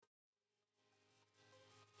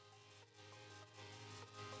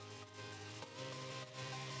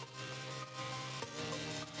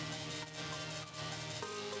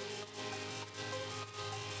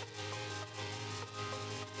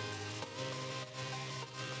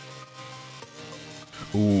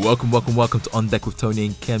Ooh, welcome to On Deck with Tony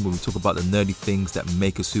and Ken, where we talk about the nerdy things that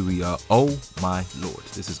make us who we are. Oh my lord,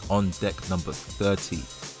 this is On Deck number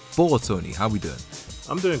 34. Tony, how we doing?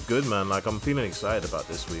 I'm doing good, man. Like, I'm feeling excited about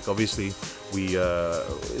this week. Obviously,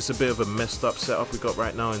 it's a bit of a messed up setup we got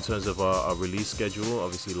right now in terms of our release schedule.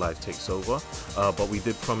 Obviously, life takes over, but we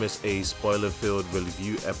did promise a spoiler-filled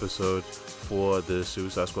review episode for the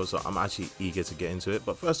Suicide Squad, so I'm actually eager to get into it.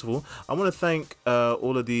 But first of all, I want to thank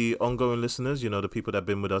all of the ongoing listeners, the people that have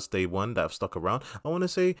been with us day one, that have stuck around. I want to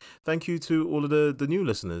say thank you to all of the new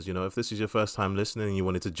listeners. If this is your first time listening and you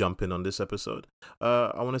wanted to jump in on this episode,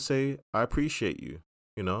 I want to say I appreciate you.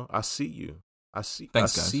 I see you. Thanks, I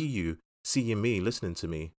guys. see you seeing me, listening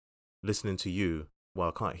to you. Well,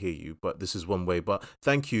 I can't hear you, but this is one way. But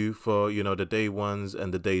thank you for, the day ones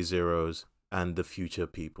and the day zeros and the future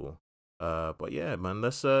people. But yeah, man,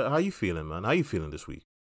 let's, how you feeling, man? How you feeling this week?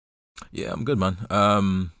 Yeah, I'm good, man.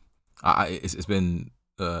 It's been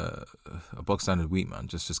a bog standard week, man.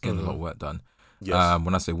 Just getting a lot of work done. Yes.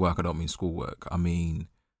 When I say work, I don't mean schoolwork. I mean,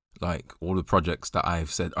 like, all the projects that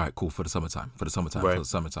I've said, all right, cool, for the summertime,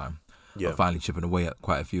 Right. Yeah. I'm finally chipping away at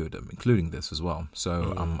quite a few of them, including this as well.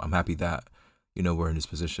 So I'm happy that, we're in this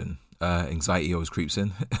position. Anxiety always creeps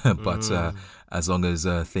in, but as long as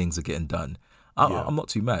things are getting done, I'm not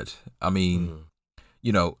too mad. I mean,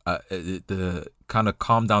 the kind of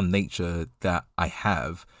calm down nature that I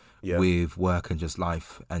have with work and just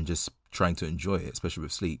life and just trying to enjoy it, especially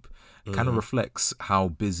with sleep, kind of reflects how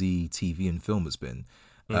busy TV and film has been.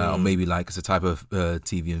 Or maybe like it's a type of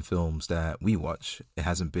TV and films that we watch. It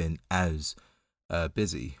hasn't been as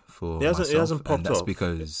busy for myself. It hasn't popped and that's off.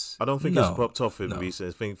 because I don't think it's popped off in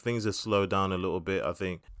recent. I think things have slowed down a little bit. I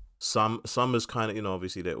think summer's kind of,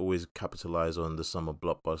 obviously they always capitalize on the summer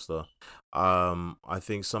blockbuster. I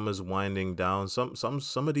think summer's winding down. Some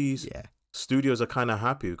of these studios are kind of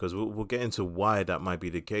happy because we'll get into why that might be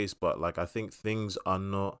the case. But like, I think things are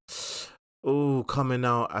not coming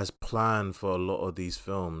out as planned for a lot of these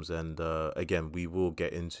films. And again, we will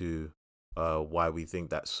get into why we think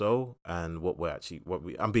that's so and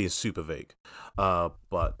I'm being super vague.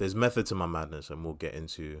 But there's method to my madness, and we'll get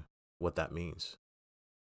into what that means.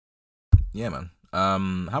 Yeah, man.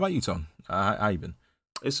 How about you, Tom? How you been?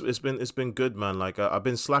 It's been good, man. Like, I've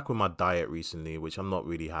been slack with my diet recently, which I'm not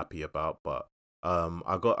really happy about. But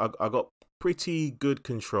I got pretty good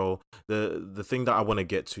control. The thing that I want to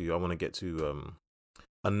get to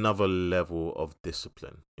another level of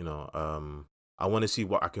discipline. I want to see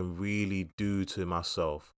what I can really do to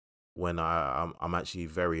myself when I'm actually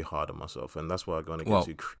very hard on myself, and that's what I'm going to get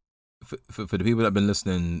to. For the people that have been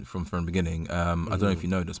listening from the beginning, I don't know if you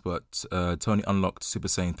know this, but Tony unlocked Super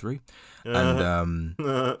Saiyan 3, and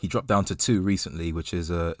he dropped down to 2 recently, which is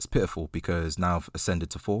it's pitiful because now I've ascended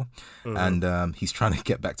to 4, and he's trying to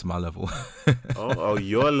get back to my level. oh,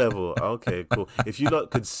 your level. Okay, cool. If you lot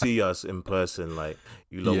could see us in person, like,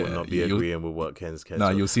 you lot would not be agreeing with what Ken's. No,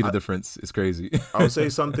 you'll see the difference. It's crazy. I would say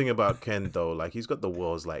something about Ken though. Like, he's got the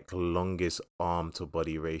world's longest arm to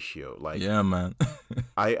body ratio. Like, yeah, man.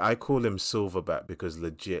 I call him Silverback because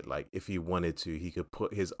legit, like, if he wanted to, he could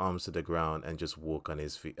put his arms to the ground and just walk on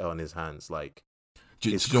his feet, on his hands. Like, do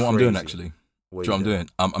you know what I'm doing actually? I'm doing?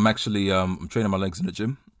 I'm actually I'm training my legs in the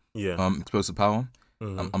gym. Yeah. Explosive power.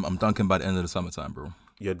 I'm dunking by the end of the summertime, bro.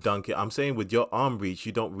 You're dunking. I'm saying with your arm reach,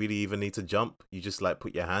 you don't really even need to jump. You just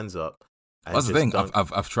put your hands up. That's the thing.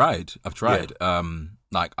 I've tried. Yeah.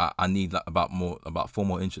 Like I need about 4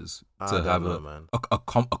 more inches to have a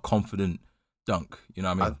confident dunk. You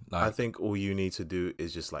know what I mean? I think all you need to do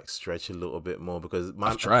is just stretch a little bit more, because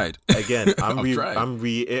I've tried. Again, I'm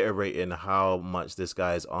reiterating how much this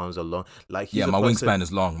guy's arms are long. Like, my wingspan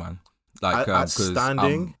is long, man. Like, at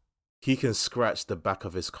standing, he can scratch the back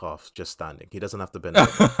of his calf just standing. He doesn't have to bend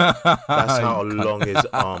over. That's how long his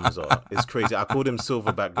arms are. It's crazy. I called him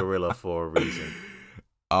Silverback Gorilla for a reason.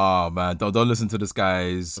 Oh man, don't listen to this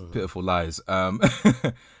guy's pitiful lies. But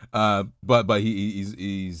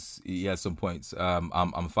he has some points. I'm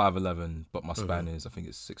 5'11", but my span is, I think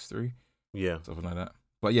it's 6'3". Yeah, something like that.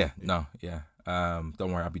 But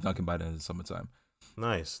don't worry, I'll be dunking by the end of the summertime.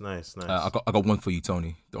 Nice. I got one for you,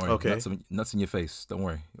 Tony. Don't worry. Okay. Nuts in your face. Don't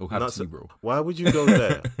worry. It'll happen to you, bro. Why would you go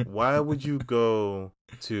there? Why would you go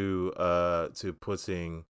to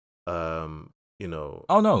putting Oh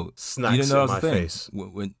no, snacks you didn't know in my face?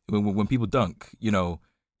 When people dunk,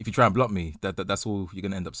 if you try and block me, that's all you're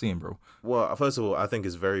gonna end up seeing, bro. Well, first of all, I think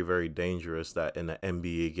it's very, very dangerous that in an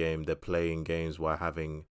NBA game they're playing games while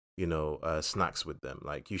having snacks with them.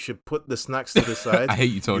 Like, you should put the snacks to the side. I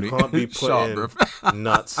hate you, Tony. You can't be putting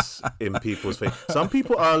nuts in people's face. Some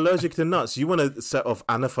people are allergic to nuts. You want to set off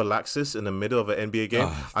anaphylaxis in the middle of an NBA game?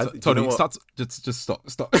 Tony, just stop.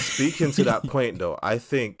 Speaking to that point, though, I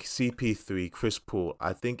think CP3, Chris Paul,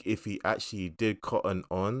 I think if he actually did cotton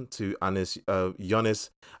on to Giannis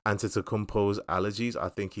Antetokounmpo's allergies, I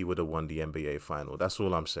think he would have won the NBA final. That's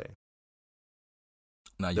all I'm saying.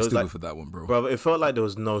 Nah, you're stupid for that one, bro. Bro, it felt like there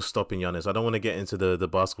was no stopping Giannis. I don't want to get into the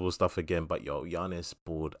basketball stuff again, but Giannis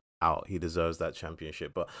balled out. He deserves that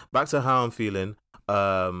championship. But back to how I'm feeling.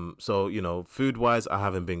 So, food-wise, I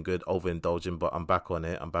haven't been good, overindulging, but I'm back on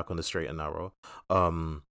it. I'm back on the straight and narrow.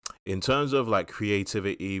 In terms of, like,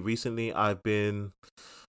 creativity, recently I've been,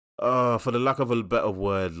 for the lack of a better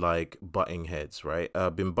word, like, butting heads, right?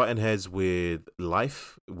 I've been butting heads with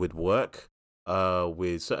life, with work,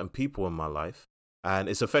 with certain people in my life. And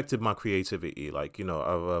it's affected my creativity. Like,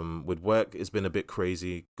 with work, it's been a bit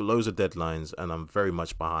crazy, loads of deadlines, and I'm very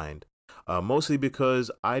much behind. Mostly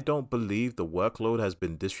because I don't believe the workload has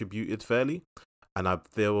been distributed fairly. And I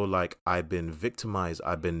feel like I've been victimized.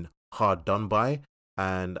 I've been hard done by.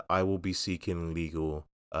 And I will be seeking legal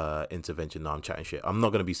intervention. No, I'm chatting shit. I'm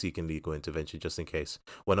not going to be seeking legal intervention, just in case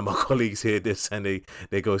one of my colleagues hear this and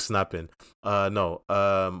they go snapping. No,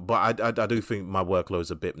 but I do think my workload's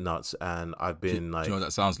a bit nuts, and I've been do you know what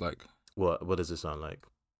that sounds like? What does it sound like?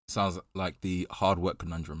 It sounds like the hard work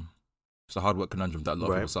conundrum. It's a hard work conundrum that a lot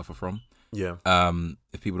of people suffer from. Yeah.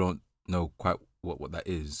 If people don't know quite what that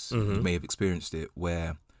is, Mm-hmm. you may have experienced it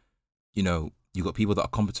where, you got people that are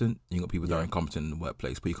competent, and you got people that are incompetent in the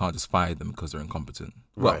workplace, but you can't just fire them because they're incompetent.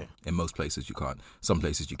 Well, Right. In most places you can't. Some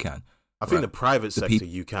places you can. I think the private sector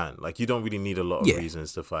you can. Like, you don't really need a lot of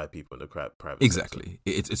reasons to fire people in the private sector. Exactly.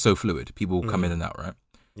 It's so fluid. People come in and out, right?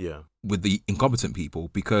 Yeah. With the incompetent people,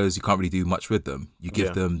 because you can't really do much with them, you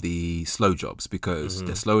give them the slow jobs because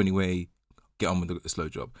they're slow anyway. Get on with the slow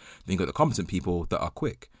job. Then you got the competent people that are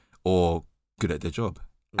quick or good at their job.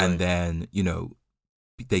 Right. And then,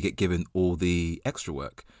 they get given all the extra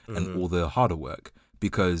work and all the harder work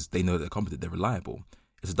because they know they're competent, they're reliable.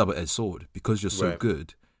 It's a double-edged sword. Because you're so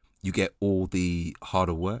good, you get all the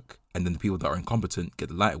harder work, and then the people that are incompetent get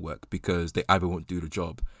the lighter work because they either won't do the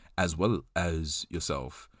job as well as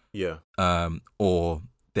yourself, or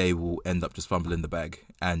they will end up just fumbling the bag,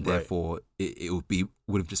 and therefore it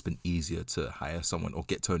would have just been easier to hire someone or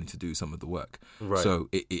get Tony to do some of the work. Right. So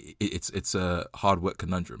it's a hard work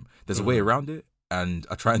conundrum. There's a way around it. And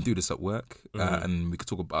I try and do this at work, and we could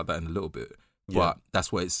talk about that in a little bit. But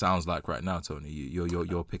that's what it sounds like right now, Tony.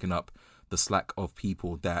 You're picking up the slack of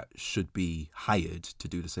people that should be hired to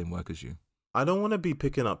do the same work as you. I don't want to be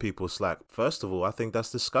picking up people's slack. First of all, I think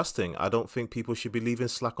that's disgusting. I don't think people should be leaving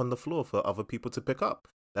slack on the floor for other people to pick up.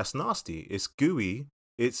 That's nasty. It's gooey.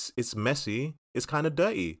 It's messy. It's kind of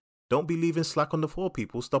dirty. Don't be leaving slack on the floor,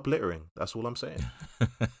 people. Stop littering. That's all I'm saying.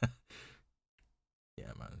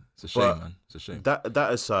 Yeah, man. It's a shame, man. It's a shame.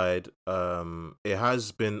 That aside, it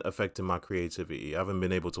has been affecting my creativity. I haven't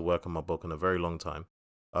been able to work on my book in a very long time.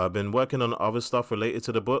 I've been working on other stuff related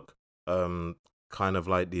to the book, kind of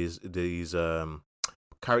like these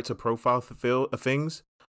character profile things.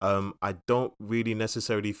 I don't really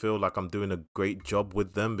necessarily feel like I'm doing a great job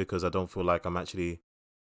with them because I don't feel like I'm actually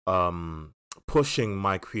pushing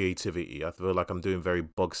my creativity. I feel like I'm doing very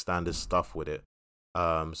bog standard stuff with it.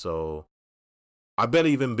 So I've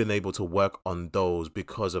barely even been able to work on those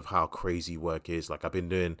because of how crazy work is. Like, I've been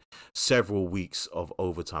doing several weeks of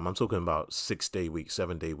overtime. I'm talking about 6-day weeks,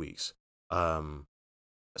 7-day weeks.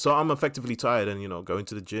 So I'm effectively tired and, going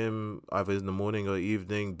to the gym either in the morning or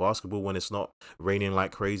evening, basketball when it's not raining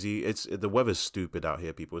like crazy. The weather's stupid out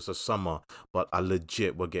here, people. It's a summer, but we're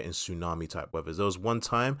getting tsunami type weather. There was one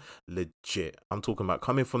time, legit, I'm talking about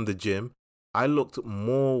coming from the gym, I looked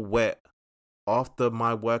more wet after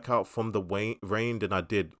my workout from the rain than I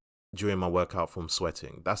did during my workout from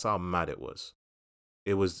sweating. That's how mad it was.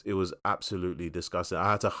 It was absolutely disgusting.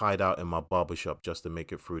 I had to hide out in my barbershop just to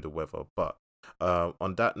make it through the weather. But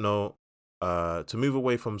on that note, to move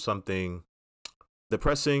away from something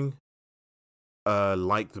depressing,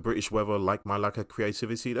 like the British weather, like my lack of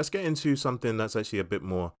creativity, let's get into something that's actually a bit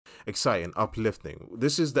more exciting, uplifting.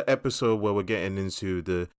 This is the episode where we're getting into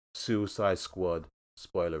the Suicide Squad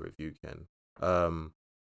spoiler review, Ken. Do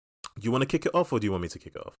you want to kick it off, or do you want me to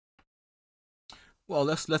kick it off? Well,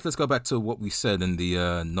 let's go back to what we said in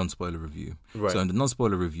the non-spoiler review. Right. So in the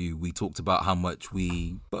non-spoiler review, we talked about how much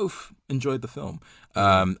we both enjoyed the film,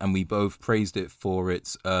 and we both praised it for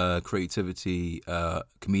its creativity,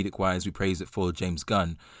 comedic-wise. We praised it for James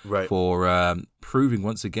Gunn for proving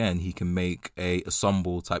once again he can make a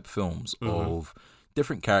ensemble type films of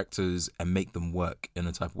different characters and make them work in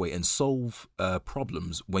a type of way and solve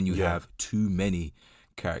problems when you have too many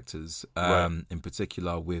characters, in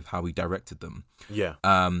particular with how he directed them. Yeah.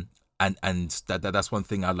 And that's one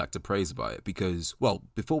thing I'd like to praise about it, because, well,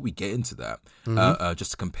 before we get into that,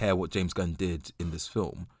 just to compare what James Gunn did in this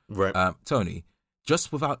film, right, Tony,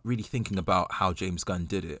 just without really thinking about how James Gunn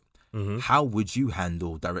did it, how would you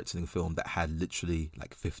handle directing a film that had literally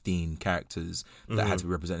like 15 characters that had to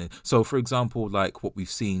be represented? So, for example, like what we've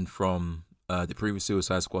seen from the previous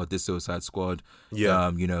Suicide Squad, this Suicide Squad,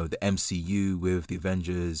 the MCU with the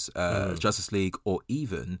Avengers, Justice League, or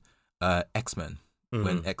even X-Men.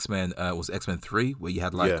 When X-Men was X-Men 3, where you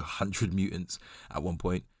had like 100 mutants at one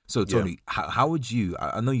point. So, Tony, how would you,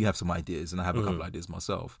 I know you have some ideas, and I have a couple ideas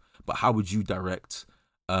myself, but how would you direct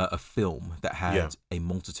a film that had a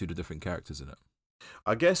multitude of different characters in it?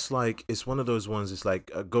 I guess, like, it's one of those ones, it's like,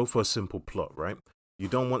 go for a simple plot, right? You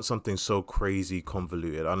don't want something so crazy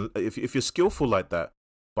convoluted. If you're skillful like that,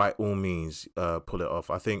 by all means, pull it off.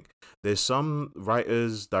 I think there's some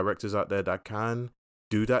writers, directors out there that can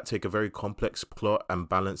do that, take a very complex plot and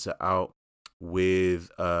balance it out with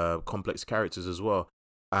complex characters as well.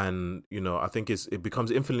 And, you know, I think it becomes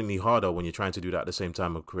infinitely harder when you're trying to do that at the same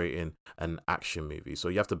time of creating an action movie. So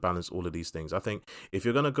you have to balance all of these things. I think if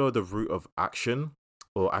you're going to go the route of action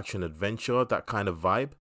or action adventure, that kind of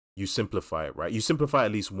vibe, you simplify it, right? You simplify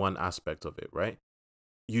at least one aspect of it, right?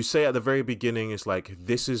 You say at the very beginning, it's like,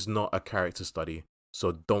 this is not a character study,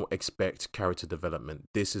 so don't expect character development.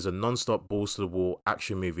 This is a non-stop balls to the wall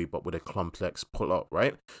action movie, but with a complex plot,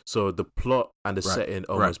 right? So the plot and the setting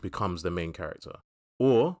almost becomes the main character.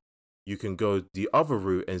 Or you can go the other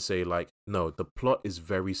route and say, like, no, the plot is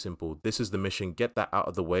very simple. This is the mission. Get that out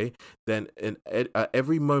of the way. Then at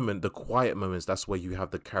every moment, the quiet moments, that's where you have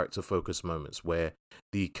the character focus moments, where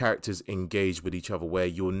the characters engage with each other, where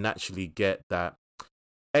you'll naturally get that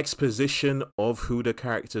exposition of who the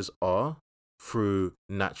characters are through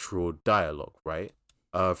natural dialogue, right?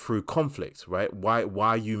 Through conflict, right? Why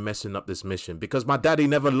are you messing up this mission? Because my daddy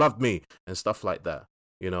never loved me, and stuff like that,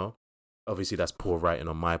 you know? Obviously that's poor writing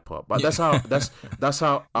on my part, but that's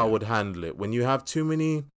how I would handle it. When you have too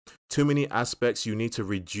many aspects, you need to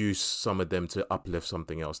reduce some of them to uplift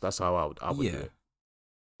something else. That's how I would do it.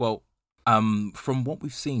 Well, from what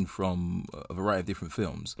we've seen from a variety of different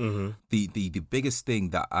films, the biggest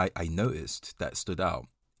thing that I noticed that stood out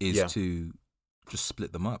is to just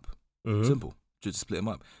split them up. Simple, just split them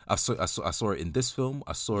up. I saw it in this film.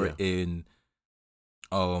 I saw it in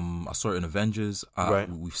Avengers.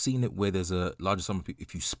 We've seen it where there's a larger sum of people.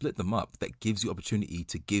 If you split them up, that gives you opportunity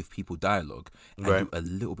to give people dialogue and do a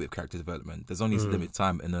little bit of character development. There's only limited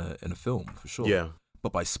time in a film, for sure. Yeah.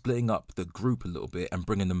 But by splitting up the group a little bit and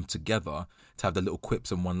bringing them together to have the little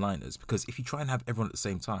quips and one-liners, because if you try and have everyone at the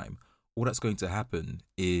same time, all that's going to happen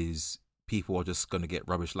is people are just going to get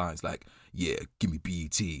rubbish lines like, yeah, give me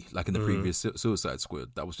BET, like in the previous Suicide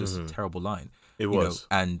Squad. That was just a terrible line. It was.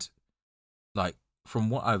 And like, from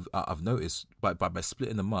what I've noticed, by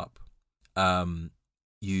splitting them up,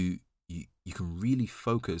 you can really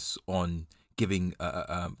focus on giving,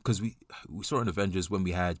 because we saw in Avengers when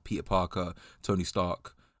we had Peter Parker, Tony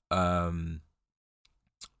Stark,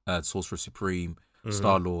 Sorcerer Supreme,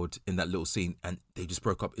 Star-Lord in that little scene, and they just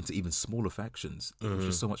broke up into even smaller factions. It was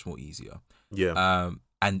just so much more easier. Yeah.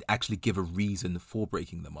 And actually give a reason for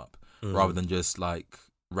breaking them up, rather than just like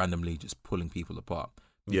randomly just pulling people apart.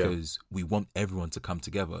 Because we want everyone to come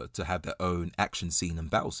together to have their own action scene and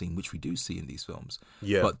battle scene, which we do see in these films.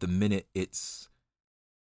 Yeah. But the minute it's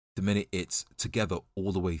together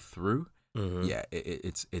all the way through,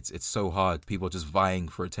 it's so hard. People are just vying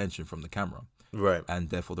for attention from the camera, right?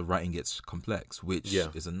 And therefore the writing gets complex, which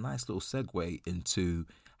is a nice little segue into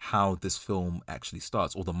how this film actually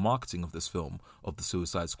starts, or the marketing of this film, of the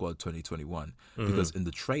Suicide Squad 2021. Because in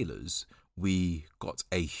the trailers, we got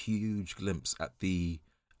a huge glimpse at the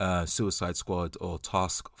Suicide Squad or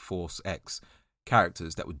Task Force X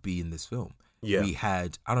characters that would be in this film. Yeah. We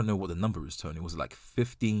had, I don't know what the number is, Tony. Was it like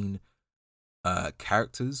 15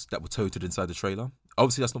 characters that were toted inside the trailer?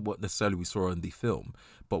 Obviously, that's not what necessarily we saw in the film,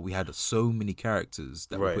 but we had so many characters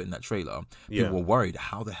that were put in that trailer. People were worried,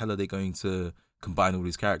 how the hell are they going to combine all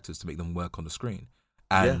these characters to make them work on the screen?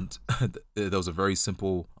 And there was a very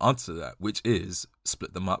simple answer to that, which is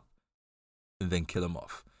split them up and then kill them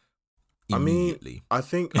off immediately. I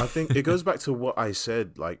mean, I think it goes back to what I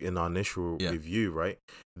said, like in our initial review, right?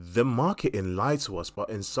 The marketing lied to us, but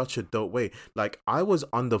in such a dope way. Like, I was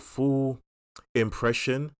under full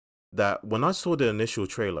impression that when I saw the initial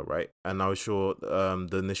trailer, right, and I was sure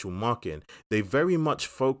the initial marketing, they very much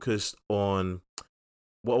focused on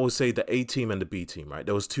what I would say the A team and the B team, right?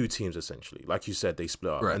 There was two teams essentially. Like you said, they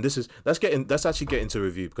split up. Right. And let's actually get into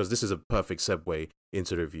review, because this is a perfect segue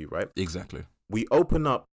into the review, right? Exactly. We open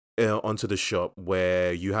up onto the shop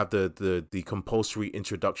where you have the compulsory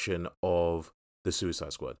introduction of the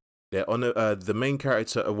Suicide Squad. They're on the main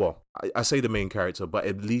character. Well, I say the main character, but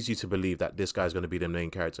it leads you to believe that this guy's going to be the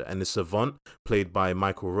main character. And the Savant, played by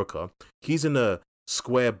Michael Rooker, he's in a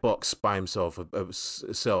square box by himself, a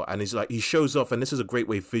cell, and he's like, he shows off, and this is a great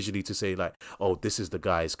way visually to say like, oh, this is the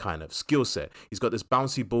guy's kind of skill set. He's got this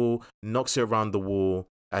bouncy ball, knocks it around the wall,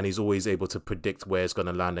 and he's always able to predict where it's going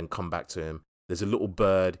to land and come back to him. There's a little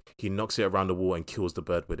bird, he knocks it around the wall and kills the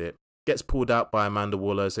bird with it. Gets pulled out by Amanda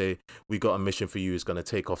Waller, say, we got a mission for you, it's going to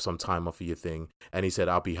take off some time off of your thing. And he said,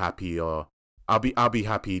 I'll be happy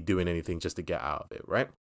doing anything just to get out of it, right?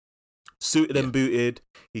 Suited and booted,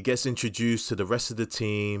 he gets introduced to the rest of the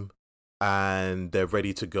team, and they're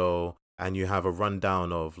ready to go. And you have a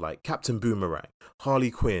rundown of like Captain Boomerang,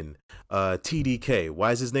 Harley Quinn, TDK.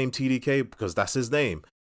 Why is his name TDK? Because that's his name.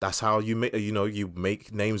 That's how you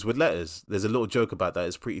make names with letters. There's a little joke about that.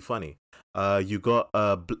 It's pretty funny. You got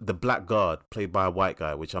the Blackguard, played by a white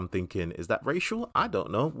guy, which I'm thinking, is that racial? I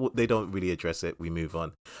don't know. They don't really address it. We move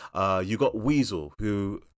on. You got Weasel,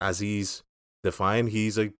 who, as he's defined,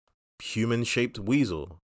 he's a human-shaped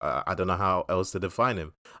weasel. I don't know how else to define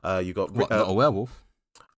him. You got not a werewolf.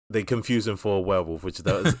 They confuse him for a werewolf, which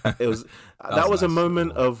that was nice. A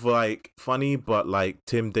moment of like funny, but like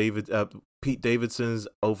Pete Davidson's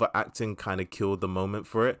overacting kind of killed the moment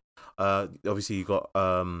for it. Obviously you got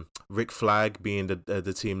Rick Flag being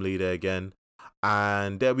the team leader again,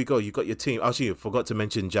 and there we go. You got your team. Actually, I forgot to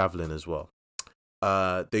mention Javelin as well.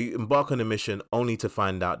 They embark on a mission only to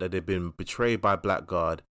find out that they've been betrayed by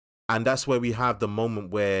Blackguard, and that's where we have the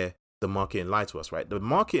moment where the marketing lied to us, right? The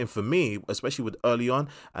marketing for me, especially with early on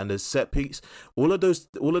and the set piece, all of those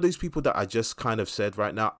people that I just kind of said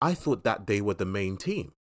right now, I thought that they were the main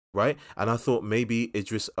team, right? And I thought maybe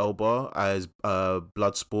Idris Elba as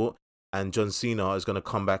Bloodsport and John Cena is going to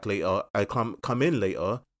come back later, come in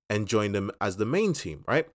later and join them as the main team,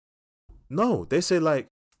 right? No, they say like,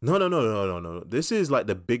 no. This is like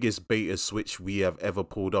the biggest beta switch we have ever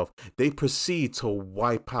pulled off. They proceed to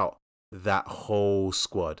wipe out that whole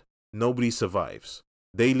squad. Nobody survives.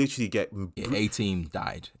 They literally get... A-Team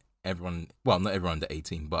died. Everyone, well, not everyone on the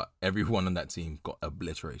A-Team, but everyone on that team got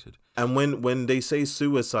obliterated. And when they say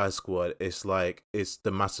Suicide Squad, it's like, it's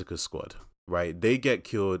the Massacre Squad, right? They get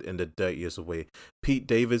killed in the dirtiest way. Pete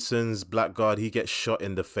Davidson's Blackguard, he gets shot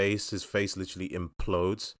in the face. His face literally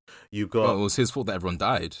implodes. You got... Well, it was his fault that everyone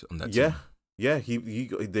died on that team. Yeah,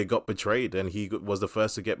 they got betrayed, and he was the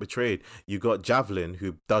first to get betrayed. You got Javelin,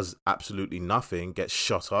 who does absolutely nothing, gets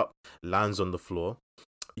shot up, lands on the floor.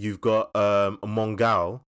 You've got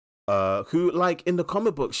Mongal, who, like, in the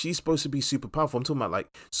comic book, she's supposed to be super powerful. I'm talking about,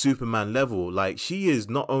 like, Superman level. Like, she is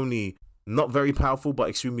not only not very powerful, but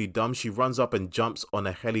extremely dumb. She runs up and jumps on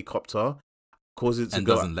a helicopter, causes it to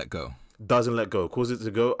go... doesn't let go. Doesn't let go. Causes it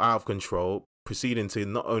to go out of control, proceeding to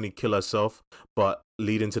not only kill herself, but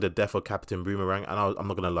leading to the death of Captain Boomerang. And I'm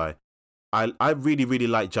not going to lie, I really, really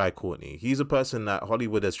like Jai Courtney. He's a person that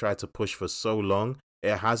Hollywood has tried to push for so long.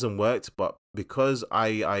 It hasn't worked, but because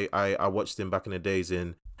I watched him back in the days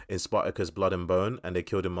in Spartacus Blood and Bone, and they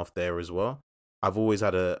killed him off there as well, I've always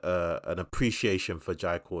had an appreciation for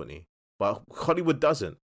Jai Courtney. But Hollywood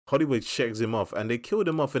doesn't. Hollywood shakes him off, and they killed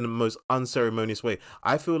him off in the most unceremonious way.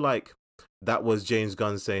 I feel like that was James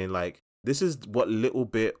Gunn saying, like, this is what little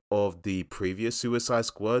bit of the previous Suicide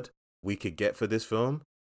Squad we could get for this film,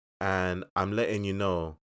 and I'm letting you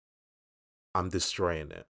know I'm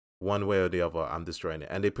destroying it. One way or the other, I'm destroying it.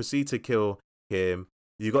 And they proceed to kill him.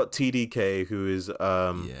 You got TDK, who is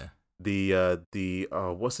the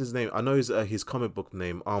what's his name? I know his comic book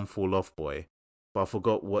name, Armful Off Boy, but I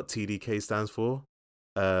forgot what TDK stands for.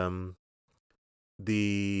 The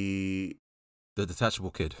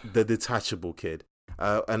detachable kid. The detachable kid.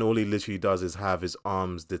 And all he literally does is have his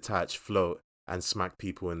arms detach, float, and smack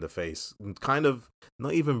people in the face. Kind of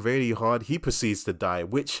not even really hard. He proceeds to die,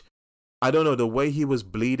 which, I don't know, the way he was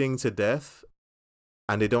bleeding to death,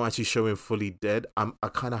 and they don't actually show him fully dead. I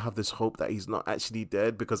kind of have this hope that he's not actually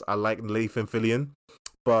dead, because I like Nathan Fillion.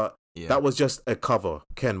 But that was just a cover.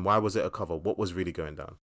 Ken, why was it a cover? What was really going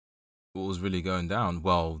down? What was really going down?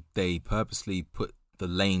 Well, they purposely put the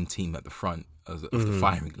lane team at the front of the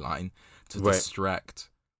firing line to distract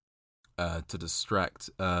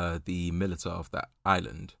the militia of that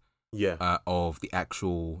island. Of the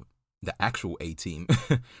actual A-Team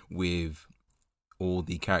with all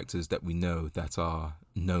the characters that we know that are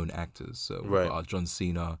known actors. So we've got our John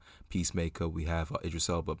Cena, Peacemaker, we have our Idris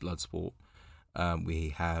Elba, Bloodsport, We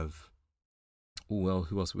have. Oh well,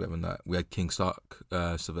 who else do we have in that? We had King Stark,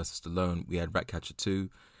 Sylvester Stallone. We had Ratcatcher 2,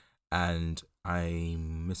 and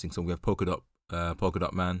I'm missing some. We have Polka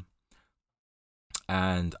Dot Man,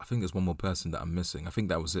 and I think there's one more person that I'm missing. I think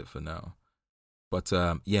that was it for now. But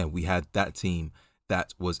yeah, we had that team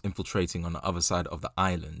that was infiltrating on the other side of the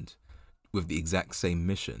island with the exact same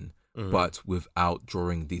mission, but without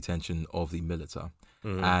drawing the attention of the military.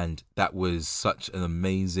 And that was such an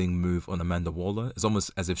amazing move on Amanda Waller. It's almost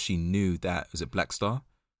as if she knew that. Is it Black Star?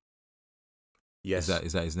 Yes.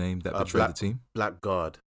 Is that his name that betrayed the team?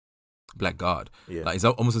 Blackguard. Blackguard. Yeah. Like, it's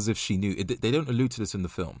almost as if she knew. They don't allude to this in the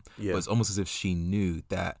film, Yeah. but it's almost as if she knew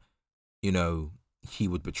that, he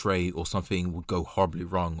would betray or something would go horribly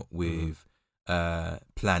wrong with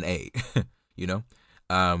Plan A,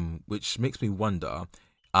 which makes me wonder.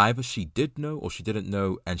 Either she did know or she didn't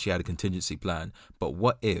know, and she had a contingency plan. But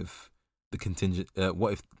what if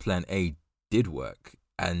what if Plan A did work,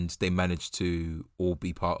 and they managed to all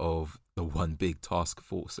be part of the one big Task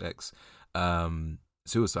Force X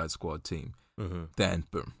Suicide Squad team? Then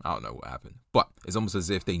boom, I don't know what happened. But it's almost as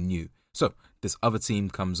if they knew. So this other team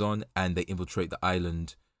comes on and they infiltrate the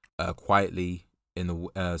island quietly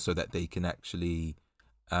so that they can actually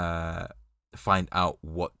find out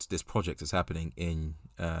what this project is happening in.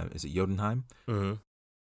 Is it Jotunheim?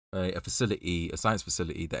 A science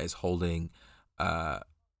facility that is holding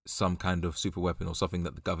some kind of super weapon or something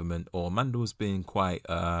that the government or Mando's being quite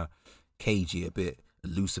cagey, a bit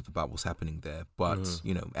elusive about what's happening there. But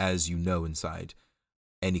as you know, inside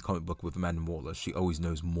any comic book with Amanda Waller, she always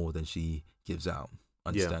knows more than she gives out,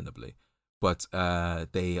 understandably. But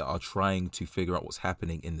they are trying to figure out what's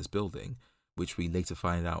happening in this building, which we later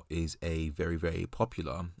find out is a very, very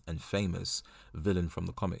popular and famous villain from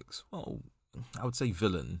the comics. Well, I would say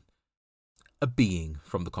villain, a being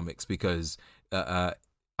from the comics, because I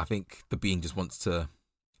think the being just wants to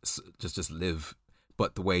just live,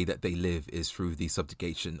 but the way that they live is through the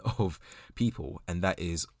subjugation of people, and that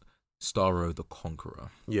is Starro the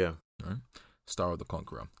Conqueror. Yeah. Right? Starro the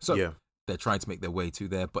Conqueror. So they're trying to make their way to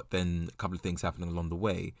there, but then a couple of things happening along the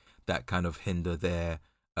way that kind of hinder their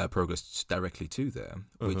progress directly to there,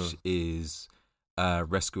 which is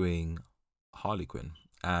rescuing Harley Quinn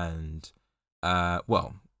and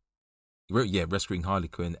rescuing Harley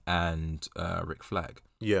Quinn and Rick Flag.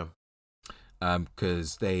 Yeah.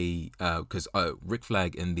 Because Rick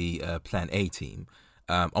Flag in the Plan A team,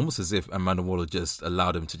 almost as if Amanda Waller just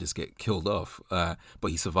allowed him to just get killed off, but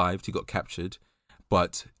he survived. He got captured,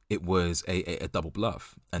 but it was a double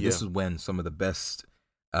bluff, and this is when some of the best.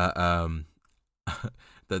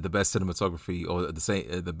 The best cinematography or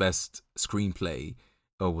the best screenplay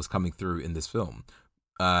was coming through in this film.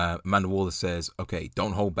 Amanda Waller says, "Okay,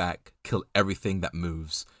 don't hold back, kill everything that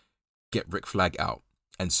moves, get Rick Flag out."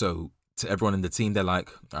 And so to everyone in the team, they're like,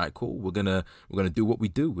 "All right, cool. We're gonna do what we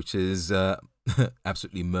do, which is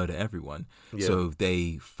absolutely murder everyone." Yeah. So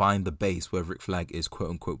they find the base where Rick Flag is quote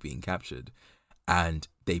unquote being captured, and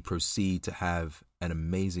they proceed to have an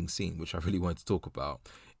amazing scene, which I really wanted to talk about.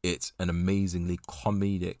 It's an amazingly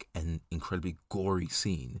comedic and incredibly gory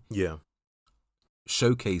scene. Yeah.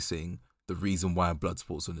 Showcasing the reason why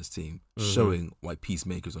Bloodsport's on this team, showing why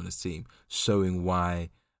Peacemaker's on this team, showing why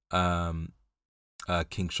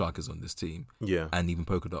King Shark is on this team, and even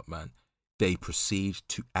Polka Dot Man. They proceed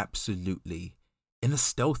to absolutely, in a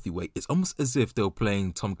stealthy way, it's almost as if they were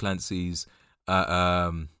playing Tom Clancy's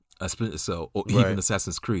Splinter Cell or even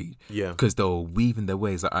Assassin's Creed, because they were weaving their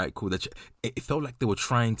ways. Like, all right, cool. It felt like they were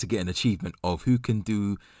trying to get an achievement of who can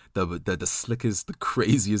do the slickest, the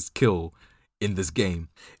craziest kill in this game.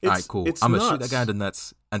 All right, cool. I'm gonna shoot that guy in the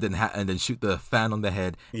nuts and then shoot the fan on their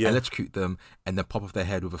head, electrocute them, and then pop off their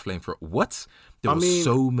head with a flamethrower. What? There were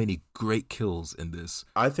so many great kills in this.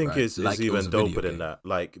 I think it's even doper than that.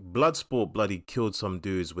 Like, Bloodsport bloody killed some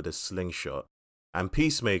dudes with a slingshot. And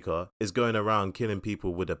Peacemaker is going around killing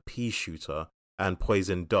people with a pea shooter and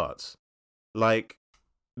poison darts. Like,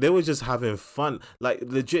 they were just having fun. Like,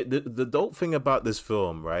 legit, the dope thing about this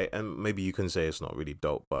film, right? And maybe you can say it's not really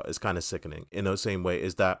dope, but it's kind of sickening in the same way,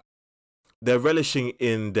 is that they're relishing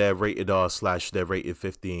in their rated R / their rated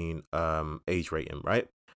 15 age rating, right?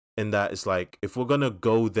 In that it's like, if we're going to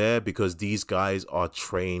go there because these guys are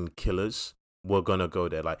trained killers, we're going to go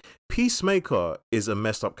there. Like, Peacemaker is a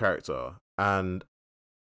messed up character. And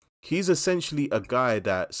he's essentially a guy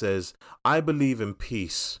that says, I believe in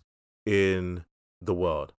peace in the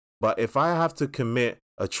world. But if I have to commit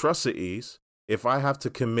atrocities, if I have to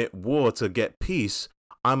commit war to get peace,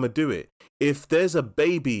 I'm going to do it. If there's a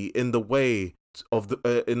baby in the way of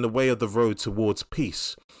the road towards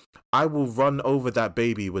peace, I will run over that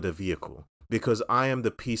baby with a vehicle, because I am the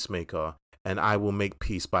peacemaker and I will make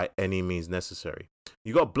peace by any means necessary.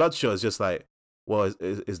 You got Bloodshot. It's just like, well,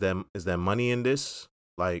 is there money in this?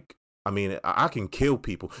 Like, I mean, I can kill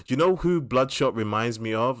people. Do you know who Bloodshot reminds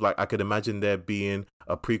me of? Like, I could imagine there being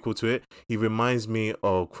a prequel to it. He reminds me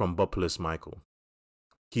of Krombopolis Michael.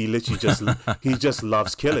 He literally just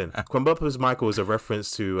loves killing. Krombopolis Michael is a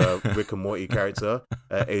reference to Rick and Morty character,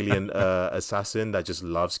 alien assassin that just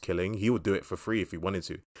loves killing. He would do it for free if he wanted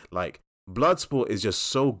to. Like, Bloodsport is just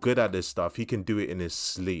so good at this stuff. He can do it in his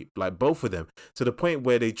sleep. Like, both of them. To the point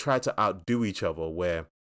where they try to outdo each other, where,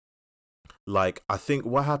 like, I think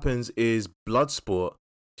what happens is Bloodsport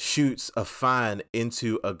shoots a fan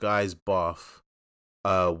into a guy's bath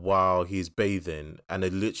while he's bathing, and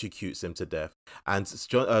it electrocutes him to death. And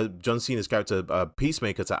John Cena's character,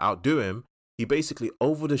 Peacemaker, to outdo him, he basically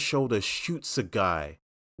over the shoulder shoots a guy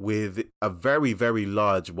with a very, very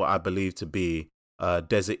large, what I believe to be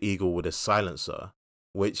Desert Eagle with a silencer,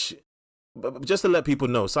 which, just to let people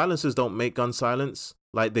know, silencers don't make gun silence.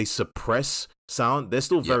 Like, they suppress sound. They're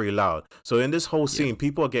still very loud. So in this whole scene,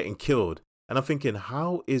 people are getting killed. And I'm thinking,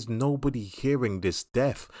 how is nobody hearing this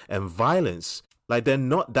death and violence? Like, they're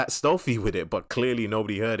not that stealthy with it, but clearly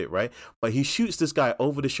nobody heard it, right? But he shoots this guy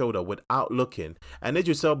over the shoulder without looking. And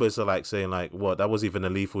Idris Elba is like saying, like, what, that was even a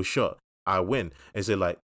lethal shot. I win. And they're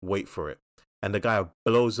like, wait for it. And the guy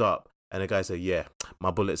blows up. And the guy said, yeah,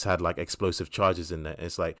 my bullets had like explosive charges in there. And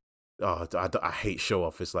it's like, oh, I hate show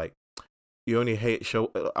off. It's like, you only hate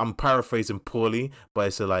show. I'm paraphrasing poorly, but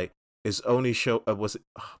it's like, it's only show.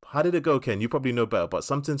 How did it go, Ken? You probably know better, but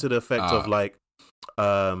something to the effect of like,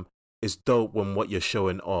 it's dope when what you're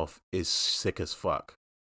showing off is sick as fuck.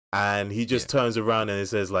 And he just turns around and he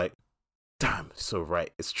says like, damn, so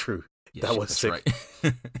right, it's true. Yeah, that was sick.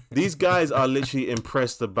 Right. These guys are literally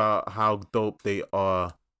impressed about how dope they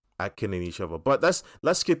are at killing each other. But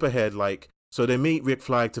let's skip ahead. Like, so they meet Rick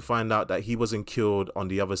Flag to find out that he wasn't killed on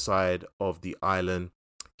the other side of the island.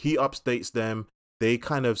 He updates them. They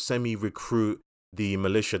kind of semi-recruit the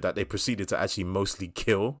militia that they proceeded to actually mostly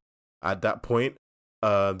kill at that point.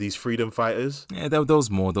 These freedom fighters. Yeah, there was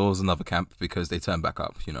another camp because they turned back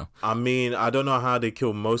up, you know. I mean, I don't know how they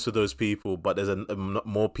killed most of those people, but there's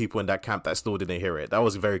more people in that camp that still didn't hear it. That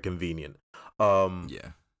was very convenient.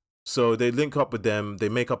 Yeah. So they link up with them. They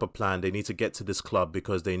make up a plan. They need to get to this club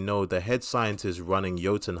because they know the head scientist running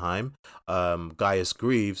Jotunheim, Gaius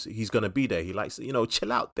Greaves, he's going to be there. He likes to,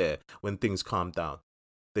 chill out there when things calm down.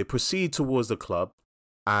 They proceed towards the club.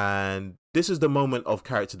 And this is the moment of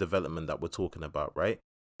character development that we're talking about, right?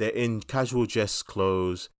 They're in casual dress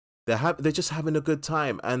clothes. They're just having a good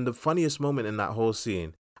time. And the funniest moment in that whole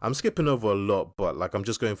scene, I'm skipping over a lot, but like I'm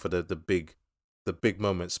just going for the big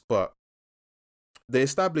moments. But they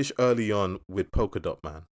establish early on with Polka Dot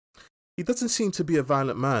Man. He doesn't seem to be a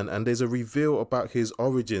violent man, and there's a reveal about his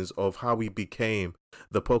origins of how he became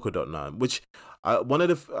the Polka Dot Man. Which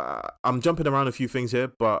I'm jumping around a few things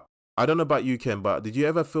here, but I don't know about you, Ken, but did you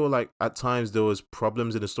ever feel like at times there was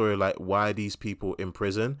problems in the story, like why are these people in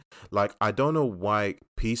prison? Like, I don't know why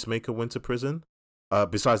Peacemaker went to prison,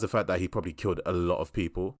 besides the fact that he probably killed a lot of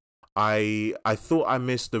people. I thought I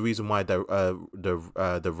missed the reason why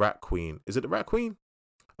the Rat Queen, is it the Rat Queen?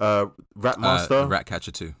 Rat Master?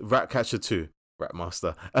 Ratcatcher 2. Ratcatcher 2. Rat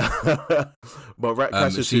Master. But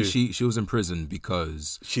Ratcatcher 2. She was in prison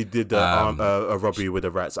because she did a robbery with the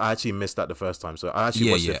rats. I actually missed that the first time, so I actually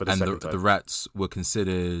watched it for the second time. The rats were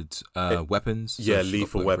considered weapons. So yeah,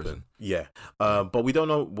 lethal weapon. Yeah. But we don't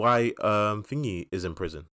know why Thingy is in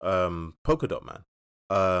prison. Polka Dot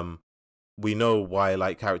Man. We know why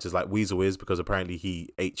like characters like Weasel is, because apparently he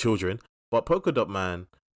ate children. But Polka Dot Man,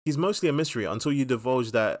 he's mostly a mystery until you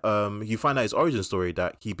divulge that you find out his origin story,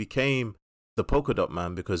 that he became the Polka Dot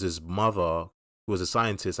Man because his mother, who was a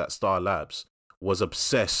scientist at Star Labs, was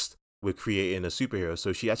obsessed with creating a superhero.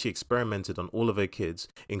 So she actually experimented on all of her kids,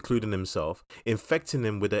 including himself, infecting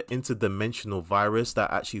him with an interdimensional virus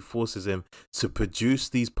that actually forces him to produce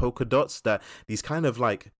these polka dots, these kind of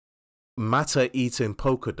like matter-eating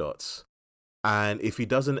polka dots. And if he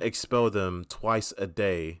doesn't expel them twice a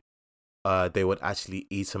day, they would actually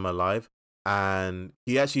eat him alive. And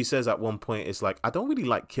he actually says at one point, it's like, I don't really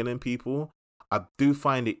like killing people. I do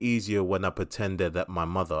find it easier when I pretend that my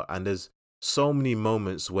mother. And there's so many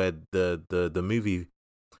moments where the movie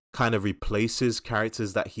kind of replaces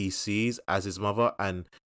characters that he sees as his mother, and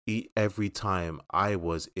every time I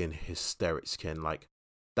was in hysterics, Ken. Like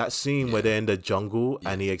that scene where they're in the jungle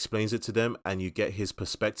and he explains it to them and you get his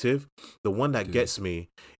perspective. The one that gets me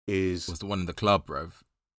was the one in the club, bruv.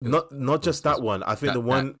 Not just that one. I think the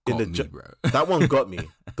one in the that one got me.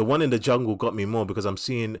 The one in the jungle got me more because I'm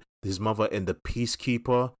seeing his mother in the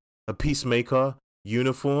Peacemaker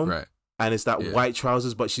uniform, right? and it's that white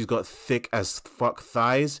trousers, but she's got thick as fuck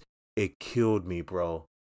thighs. It killed me, bro.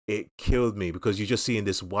 It killed me because you're just seeing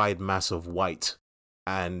this wide mass of white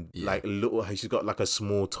and like little. She's got like a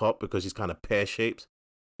small top because she's kind of pear shaped.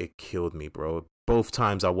 It killed me, bro. Both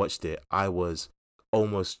times I watched it, I was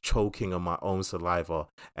almost choking on my own saliva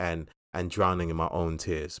and drowning in my own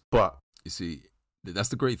tears. But you see, that's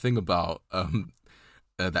the great thing about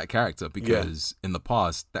that character, because in the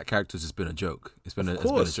past that character's just been a joke. It's been a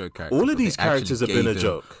joke character. All of these characters have been a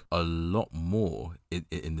joke. A lot more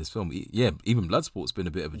in this film. Yeah, even Bloodsport's been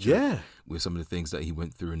a bit of a joke with some of the things that he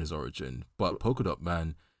went through in his origin. But Polka Dot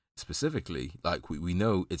Man specifically, like we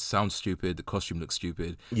know it sounds stupid, the costume looks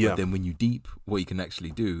stupid, but then when you deep what he can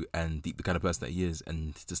actually do and deep the kind of person that he is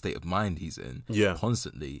and the state of mind he's in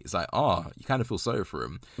constantly, it's like, you kind of feel sorry for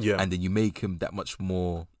him. And then you make him that much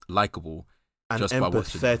more likable. And just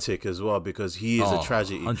empathetic as well, because he is a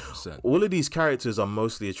tragedy. 100%. All of these characters are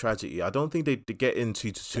mostly a tragedy. I don't think they get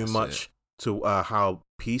into too much to how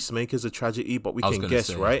Peacemaker's a tragedy, but we can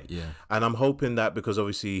guess, right? Yeah. And I'm hoping that because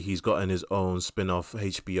obviously he's gotten his own spin-off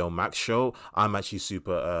HBO Max show, I'm actually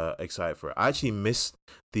super excited for it. I actually missed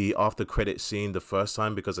the after credit scene the first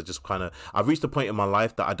time because I've reached a point in my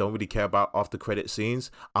life that I don't really care about after credit scenes.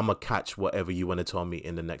 I'm gonna catch whatever you want to tell me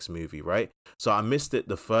in the next movie, right? So I missed it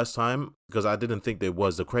the first time because I didn't think there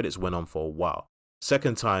was. The credits went on for a while.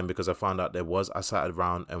 Second time, because I found out there was, I sat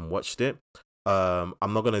around and watched it. I'm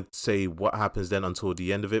not gonna say what happens then until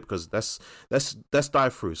the end of it because let's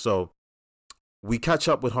dive through. So we catch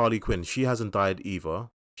up with Harley Quinn. She hasn't died either.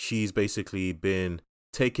 She's basically been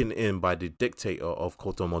taken in by the dictator of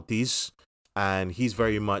Cotomotis, and he's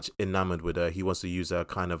very much enamored with her. He wants to use her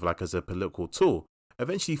kind of like as a political tool.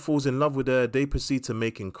 Eventually falls in love with her. They proceed to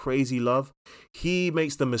making crazy love. He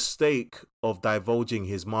makes the mistake of divulging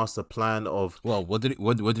his master plan of... Well, what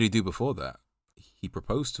did he do before that? He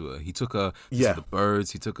proposed to her. He took her to the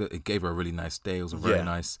birds. It gave her a really nice day. It was a very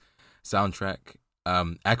nice soundtrack.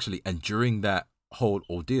 Actually, and during that whole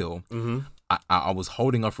ordeal, I was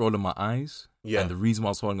holding her for all of my eyes. Yeah. And the reason why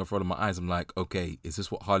I was holding her for all of my eyes, I'm like, okay, is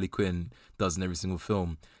this what Harley Quinn does in every single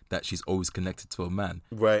film? That she's always connected to a man.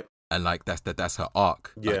 Right. And like that's her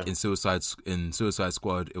arc. Yeah. Like in Suicide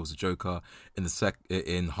Squad, it was a Joker.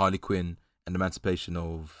 In Harley Quinn and Emancipation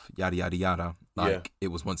of yada yada yada, it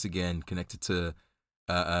was once again connected to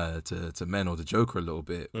men or the Joker a little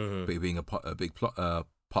bit, being a big plot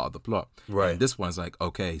part of the plot. Right. And this one's like,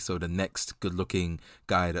 okay, so the next good-looking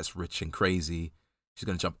guy that's rich and crazy, she's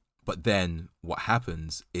gonna jump. But then what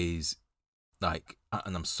happens is, like,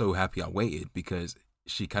 and I'm so happy I waited because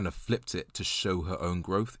she kind of flipped it to show her own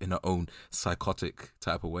growth in her own psychotic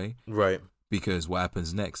type of way. Right. Because what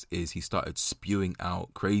happens next is he started spewing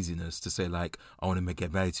out craziness to say, like, I want to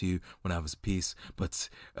get married to you when I have peace, but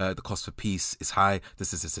the cost for peace is high,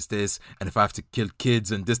 this, and if I have to kill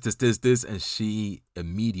kids and this, and she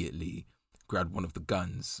immediately grabbed one of the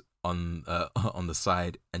guns on the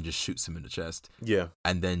side and just shoots him in the chest. Yeah.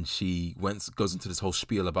 And then she goes into this whole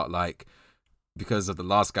spiel about, like, because of the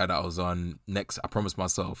last guy that I was on, next I promised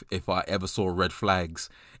myself if I ever saw red flags,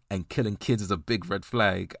 and killing kids is a big red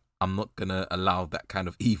flag, I'm not gonna allow that kind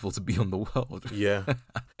of evil to be on the world. Yeah,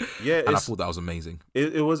 yeah. And I thought that was amazing.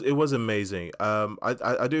 It was amazing.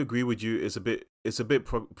 I do agree with you. It's a bit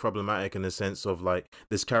problematic in the sense of, like,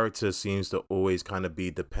 this character seems to always kind of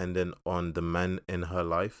be dependent on the men in her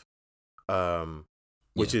life,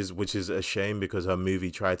 which is a shame because her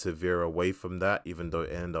movie tried to veer away from that, even though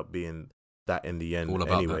it ended up being that in the end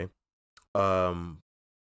anyway.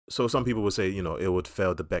 So some people would say, it would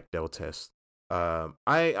fail the Bechdel test.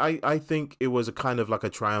 I think it was a kind of like a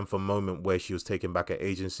triumphant moment where she was taken back at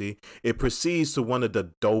agency. It proceeds to one of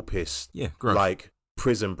the dopest, like,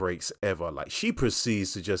 prison breaks ever. Like, she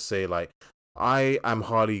proceeds to just say, like, I am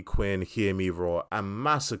Harley Quinn, hear me roar, and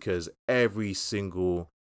massacres every single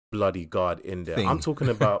bloody guard in there. I'm talking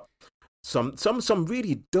about some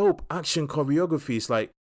really dope action choreographies. Like,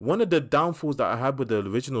 one of the downfalls that I had with the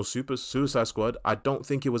original Suicide Squad, I don't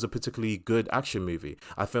think it was a particularly good action movie.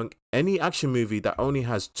 I think any action movie that only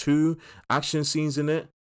has 2 action scenes in it,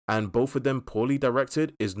 and both of them poorly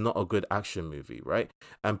directed, is not a good action movie, right?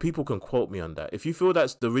 And people can quote me on that. If you feel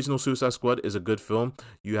that the original Suicide Squad is a good film,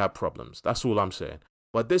 you have problems. That's all I'm saying.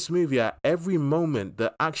 But this movie, at every moment,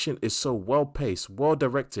 the action is so well paced, well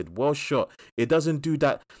directed, well shot. It doesn't do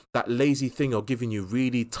that lazy thing of giving you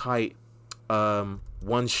really tight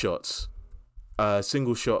one shots,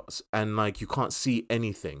 single shots, and, like, you can't see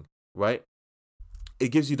anything, right? It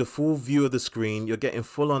gives you the full view of the screen. You're getting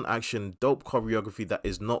full on action, dope choreography that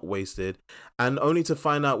is not wasted, and only to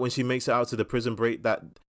find out when she makes it out to the prison break that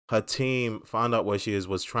her team found out where she is,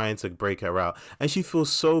 was trying to break her out, and she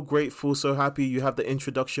feels so grateful, so happy. You have the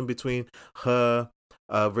introduction between her,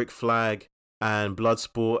 Rick Flag, and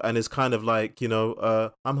Bloodsport, and it's kind of like,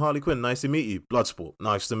 I'm Harley Quinn, nice to meet you. Bloodsport,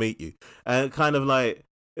 nice to meet you. And kind of like,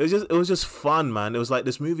 it was just fun, man. It was like,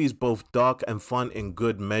 this movie is both dark and fun in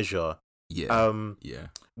good measure. Yeah.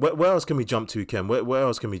 Where else can we jump to, Ken? Where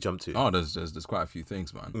else can we jump to? Oh, there's quite a few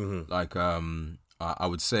things, man. Mm-hmm. Like, I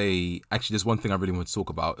would say, actually, there's one thing I really want to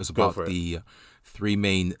talk about. It's about the three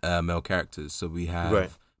main male characters. So we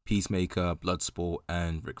have Peacemaker, Bloodsport,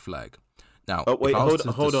 and Rick Flag. Now, wait,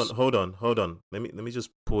 hold on. Let me just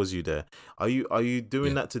pause you there. Are you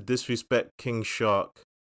doing that to disrespect King Shark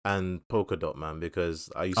and Polka Dot Man? Because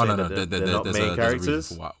are you saying they're not main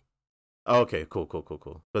characters? Oh, okay, cool.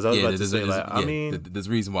 Because I was about to say, there's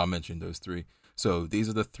a reason why I mentioned those three. So these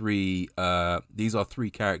are the three. These are three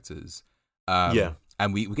characters.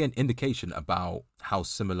 And we get an indication about how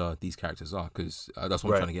similar these characters are, because that's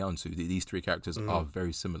what I'm trying to get onto. These three characters are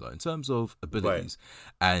very similar in terms of abilities,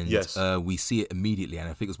 and we see it immediately. And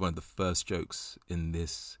I think it was one of the first jokes in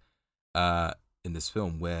this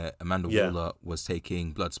film where Amanda Waller was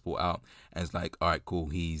taking Bloodsport out, and it's like, all right, cool.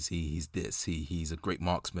 He's he's a great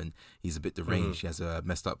marksman. He's a bit deranged. He has a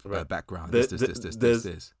messed up background. This.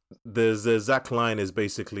 The exact line is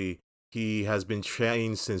basically, he has been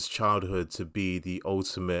trained since childhood to be the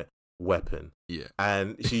ultimate weapon. Yeah.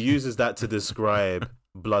 And she uses that to describe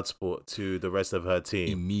Bloodsport to the rest of her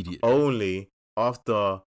team. Immediately. Only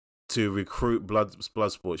after, to recruit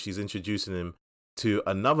Bloodsport, she's introducing him to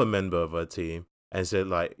another member of her team and said,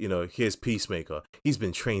 like, here's Peacemaker. He's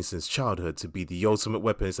been trained since childhood to be the ultimate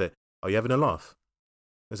weapon. And said, are you having a laugh?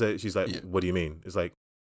 And so she's like, what do you mean? It's like,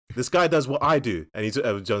 this guy does what I do.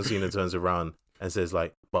 And John Cena turns around and says,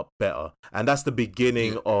 like, but better. And that's the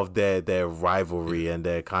beginning of their rivalry and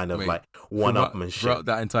their kind of like one-upmanship. Throughout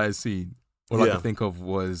that entire scene, all I could think of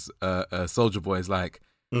was Soulja Boy's like,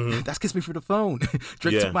 that's Kiss Me Through the Phone.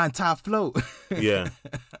 Drake took my entire float. Yeah.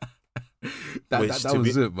 that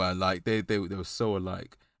was it, man. Like, they were so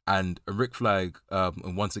alike. And Rick Flag,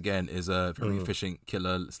 once again, is a very efficient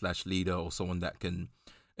killer / leader, or someone that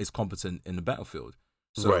is competent in the battlefield.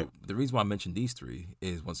 So the reason why I mentioned these three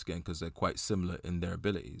is, once again, because they're quite similar in their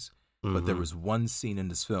abilities. But there is one scene in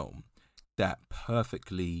this film that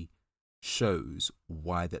perfectly shows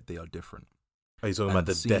why that they are different. Are you talking about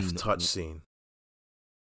the death touch scene?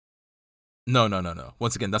 No.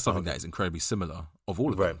 Once again, that's something that is incredibly similar of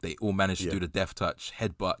all of them. They all managed to do the death touch,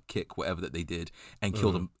 headbutt, kick, whatever that they did, and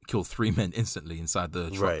kill three men instantly inside the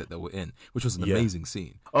truck that they were in, which was an amazing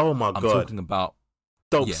scene. Oh my God. I'm talking about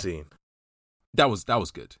dope scene. That was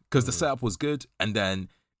good, because the setup was good, and then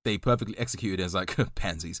they perfectly executed it as like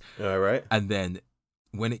pansies. All right. And then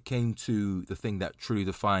when it came to the thing that truly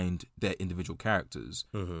defined their individual characters,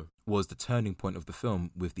 was the turning point of the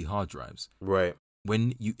film with the hard drives. Right.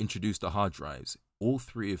 When you introduced the hard drives, all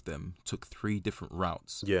three of them took three different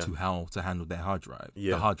routes to how to handle their hard drive.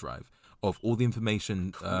 The hard drive of all the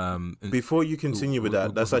information. Before you continue with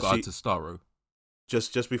that, that's actually to Starro.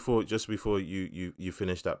 Just before you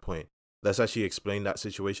finish that point, let's actually explain that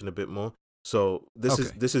situation a bit more. So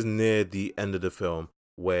this is near the end of the film,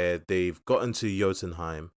 where they've gotten to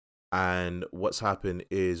Jotunheim, and what's happened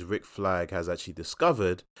is Rick Flag has actually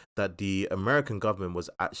discovered that the American government was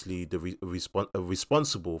actually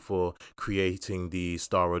responsible for creating the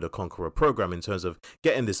Starro the Conqueror program, in terms of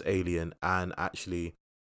getting this alien and actually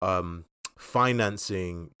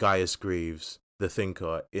financing Gaius Greaves, the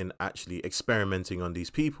Thinker, in actually experimenting on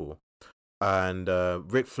these people. And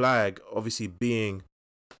Rick Flag, obviously being,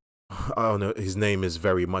 I don't know, his name is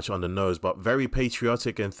very much on the nose, but very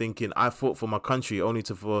patriotic and thinking, I fought for my country, only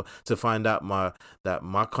to find out that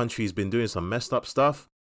my country's been doing some messed up stuff.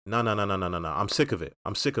 No. I'm sick of it.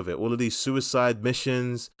 All of these suicide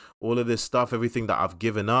missions, all of this stuff, everything that I've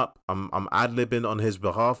given up, I'm ad-libbing on his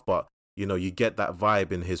behalf, but you get that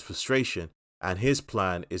vibe in his frustration. And his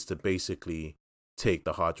plan is to basically take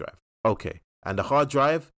the hard drive. Okay. And the hard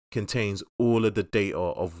drive contains all of the data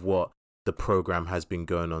of what the program has been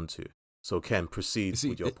going on to. So Ken, proceed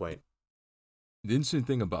with your point. The interesting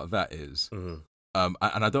thing about that is, and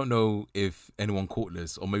I don't know if anyone caught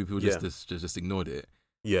this, or maybe people just ignored it.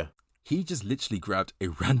 Yeah. He just literally grabbed a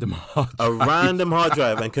random hard drive. A random hard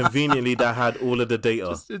drive, and conveniently that had all of the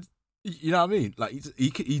data. You know what I mean? Like,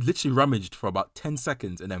 he literally rummaged for about 10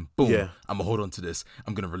 seconds, and then boom, I'm going to hold on to this.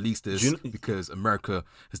 I'm going to release this because America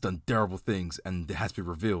has done terrible things and it has to be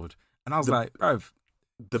revealed. And I was like, bruv,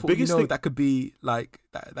 the biggest thing that could be like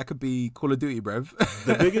that could be Call of Duty, bruv.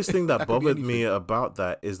 The biggest thing that bothered me about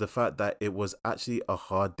that is the fact that it was actually a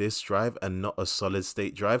hard disk drive and not a solid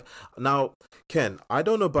state drive. Now, Ken, I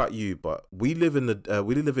don't know about you, but we live in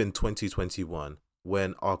 2021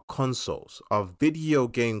 when our consoles, our video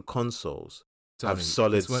game consoles, have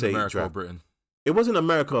solid state America drive. Or Britain. It wasn't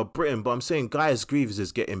America or Britain, but I'm saying Gaius Greaves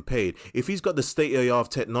is getting paid. If he's got the state-of-the-art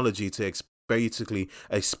technology to basically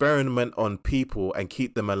experiment on people and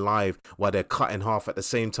keep them alive while they're cut in half at the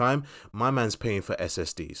same time, my man's paying for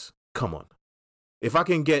SSDs. Come on. If I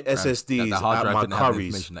can get SSDs hard at drive my didn't have the curries...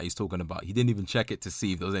 information that he's talking about. He didn't even check it to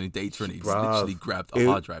see if there was any data in it. He just literally grabbed a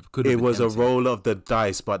hard drive. It was a roll of the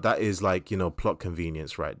dice, but that is like, plot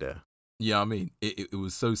convenience right there. Yeah, I mean, it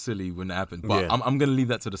was so silly when it happened. But yeah. I'm going to leave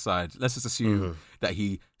that to the side. Let's just assume that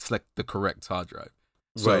he selected the correct hard drive.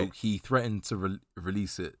 So he threatened to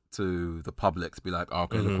release it to the public to be like, oh,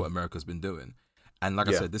 okay, look what America's been doing. And like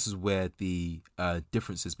I said, this is where the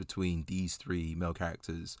differences between these three male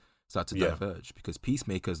characters start to diverge. Because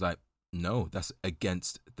Peacemaker's like, no, that's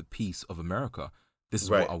against the peace of America. This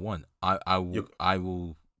is what I want. I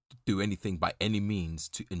will do anything by any means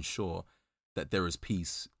to ensure that there is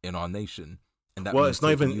peace in our nation. And that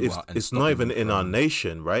it's not even in our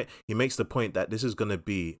nation, right? He makes the point that this is going to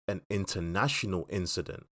be an international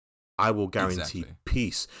incident. I will guarantee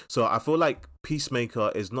peace. So I feel like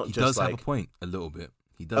Peacemaker is not he just like... He does have a point a little bit.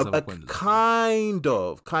 He does have a point. Kind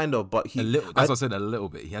of, but he... That's what I said, a little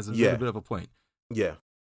bit. He has a little bit of a point. Yeah.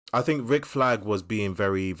 I think Rick Flag was being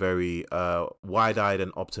very, very wide-eyed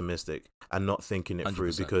and optimistic and not thinking it 100%.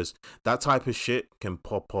 Through, because that type of shit can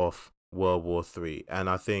pop off World War III. And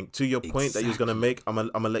I think, to your point that you was going to make, I'm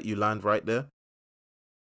gonna let you land right there.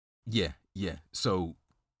 Yeah. So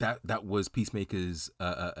that was Peacemaker's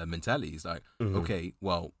mentality. It's like, okay,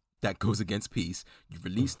 well, that goes against peace. You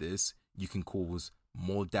release this, you can cause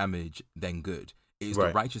more damage than good. It is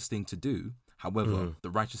the righteous thing to do. However, the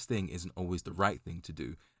righteous thing isn't always the right thing to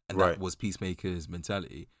do. And that was Peacemaker's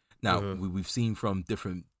mentality. Now, we've seen from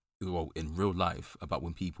in real life about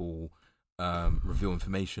when people reveal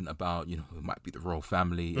information about, it might be the royal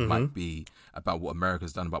family, it might be about what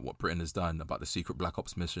America's done, about what Britain has done, about the secret Black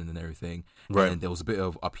Ops mission and everything. And there was a bit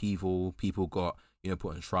of upheaval. People got,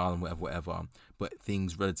 put on trial and whatever. But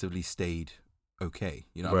things relatively stayed okay.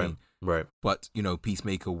 You know what I mean? Right. But,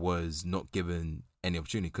 Peacemaker was not given any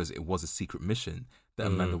opportunity because it was a secret mission that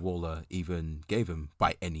Amanda Waller even gave him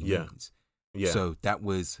by any means. Yeah. So that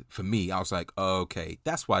was, for me, I was like, oh, okay,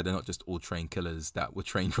 that's why they're not just all trained killers that were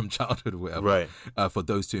trained from childhood or whatever. Right. For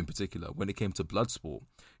those two in particular, when it came to Bloodsport,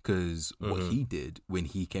 because what he did when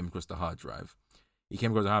he came across the hard drive,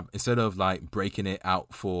 instead of like breaking it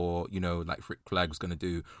out for, like Rick Flag was going to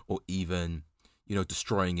do, or even,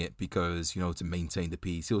 destroying it because, to maintain the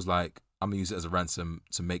peace, he was like, I'm going to use it as a ransom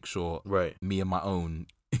to make sure me and my own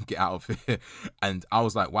get out of here. And I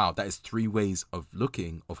was like, wow, that is three ways of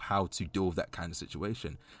looking of how to deal with that kind of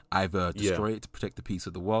situation. Either destroy it to protect the peace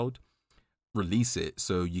of the world, release it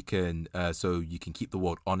so you can keep the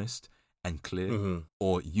world honest and clear,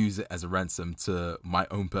 or use it as a ransom to my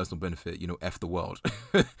own personal benefit, F the world.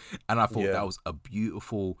 And I thought that was a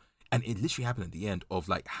beautiful, and it literally happened at the end of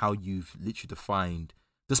like how you've literally defined,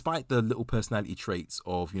 despite the little personality traits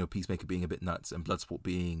of, Peacemaker being a bit nuts and Bloodsport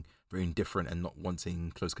being very indifferent and not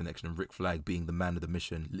wanting close connection, and Rick Flag being the man of the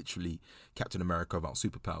mission, literally Captain America without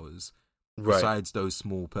superpowers. Right. Besides those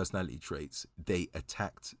small personality traits, they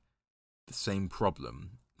attacked the same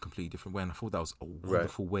problem a completely different way. And I thought that was a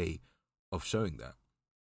wonderful way of showing that.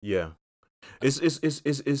 Yeah.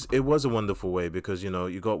 It was a wonderful way because,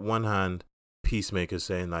 you got one hand Peacemaker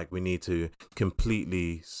saying like, we need to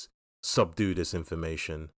completely subdue this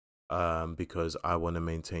information because I want to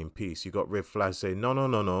maintain peace. You got Rick Flag saying, no,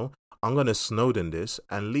 I'm going to Snowden this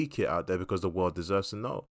and leak it out there because the world deserves to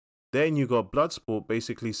know. Then you got Bloodsport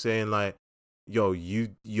basically saying like, yo,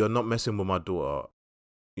 you're not messing with my daughter.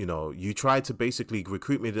 You tried to basically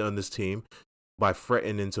recruit me on this team by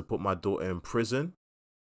threatening to put my daughter in prison.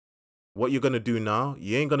 What you're going to do now,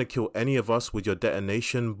 you ain't going to kill any of us with your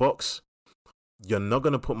detonation box. You're not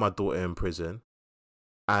going to put my daughter in prison.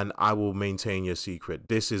 And I will maintain your secret.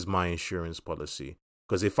 This is my insurance policy.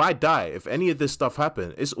 Because if I die, if any of this stuff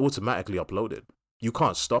happens, it's automatically uploaded. You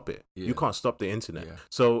can't stop it. Yeah. You can't stop the internet. Yeah.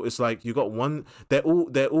 So it's like you got one. They're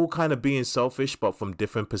all kind of being selfish, but from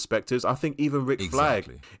different perspectives. I think even Rick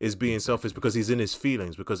Flag is being selfish because he's in his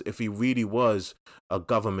feelings. Because if he really was a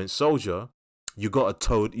government soldier, you got to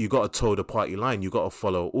toe the party line. You got to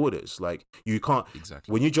follow orders. Like you can't.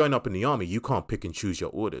 Exactly. When you join up in the army, you can't pick and choose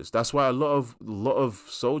your orders. That's why a lot of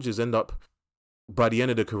soldiers end up by the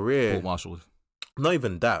end of the career court-martialed. not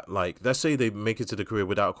even that. Like, let's say they make it to the career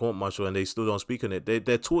without court martial and they still don't speak on it.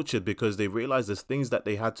 They're tortured because they realize there's things that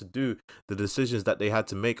they had to do, the decisions that they had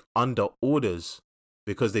to make under orders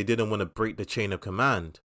because they didn't want to break the chain of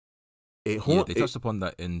command. They touched upon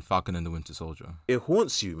that in Falcon and the Winter Soldier. It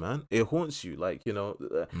haunts you, man. It haunts you. Like, you know,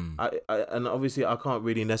 I and obviously I can't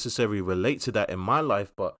really necessarily relate to that in my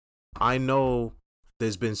life, but I know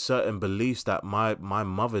there's been certain beliefs that my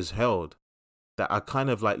mother's held that I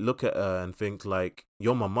kind of like look at her and think like,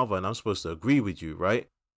 you're my mother and I'm supposed to agree with you, right?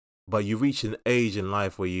 But you reach an age in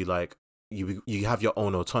life where you like you have your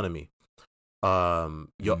own autonomy,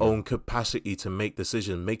 your own capacity to make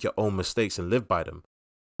decisions, make your own mistakes and live by them.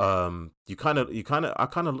 I kind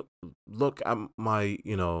of look at my,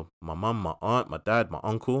 you know, my mom, my aunt, my dad, my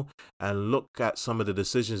uncle, and look at some of the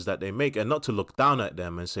decisions that they make, and not to look down at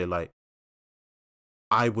them and say like,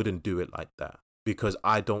 I wouldn't do it like that because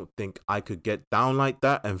I don't think I could get down like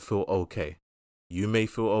that and feel okay. You may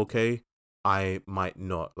feel okay, I might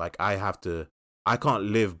not. Like, I can't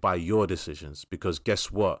live by your decisions because guess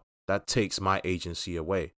what? That takes my agency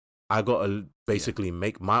away. I gotta basically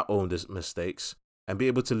make my own mistakes and be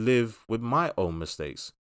able to live with my own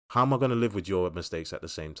mistakes. How am I going to live with your mistakes at the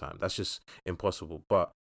same time? That's just impossible.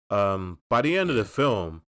 But by the end of the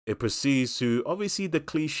film, it proceeds to, obviously, the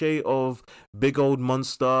cliche of big old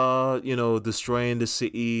monster, you know, destroying the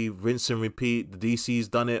city, rinse and repeat. The DC's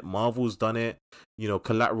done it, Marvel's done it, you know,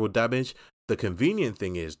 collateral damage. The convenient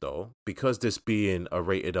thing is, though, because this being a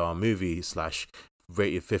rated R movie /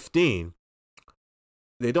 rated 15,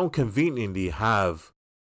 they don't conveniently have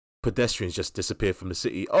pedestrians just disappear from the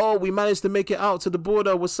city. Oh, we managed to make it out to the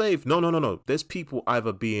border. We're safe. No. There's people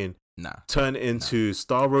either being turned into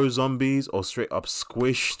Starro zombies or straight up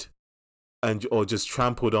squished or just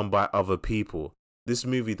trampled on by other people. This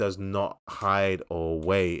movie does not hide or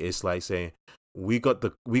weigh. It's like saying, we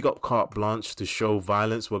got carte blanche to show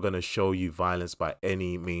violence. We're going to show you violence by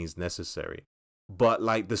any means necessary. But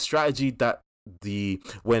like the strategy that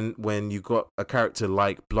when you got a character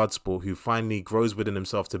like Bloodsport who finally grows within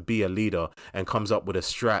himself to be a leader and comes up with a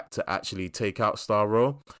strat to actually take out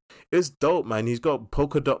Starro, it's dope, man. He's got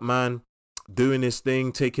Polka Dot Man doing his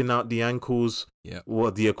thing, taking out the ankles,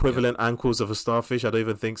 the equivalent ankles of a starfish. I don't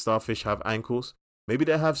even think starfish have ankles. Maybe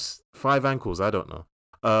they have 5 ankles, I don't know.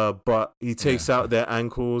 But he takes out their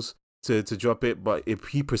ankles to drop it, but if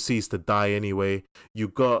he proceeds to die anyway. You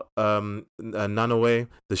got Nanoe,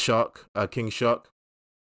 the shark, King Shark.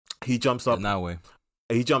 He jumps up.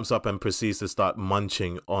 He jumps up and proceeds to start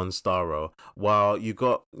munching on Starro, while you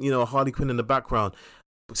got, you know, Harley Quinn in the background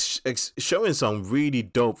showing some really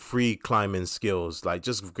dope free climbing skills. Like,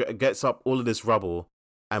 just gets up all of this rubble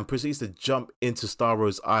and proceeds to jump into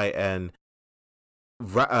Starro's eye and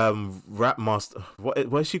Rat Master.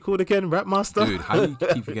 What's she called again? Rat Master. Dude, how do you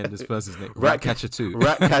keep forgetting this person's name? Ratcatcher 2.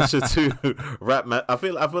 Ratcatcher 2. I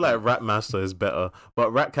feel like Rat Master is better,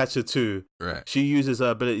 but Ratcatcher 2. Right. She uses her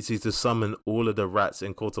ability to summon all of the rats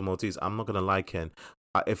in Corto Maltese. I'm not gonna lie, Ken.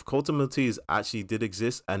 If Corto Maltese actually did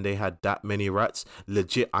exist and they had that many rats,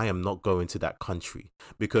 legit, I am not going to that country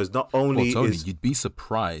because not only Tony, you'd be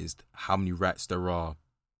surprised how many rats there are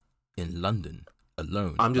in London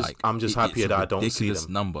alone. I'm just happy that I don't see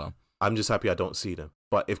them. Number. I'm just happy I don't see them.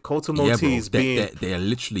 But if Corto Maltese they are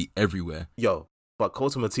literally everywhere. But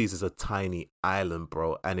Corto Maltese is a tiny island,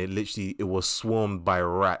 bro, and it was swarmed by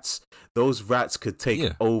rats. Those rats could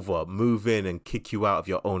take over, move in, and kick you out of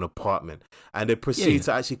your own apartment. And they proceed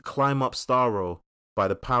to actually climb up Starro by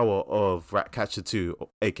the power of Ratcatcher 2,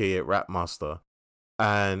 aka Rat Master,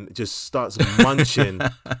 and just starts munching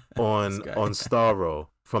on Starro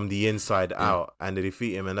from the inside out, and they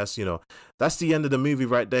defeat him. And that's the end of the movie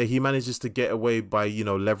right there. He manages to get away by,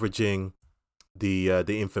 leveraging the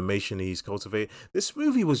information he's cultivated. This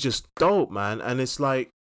movie was just dope, man. And it's like,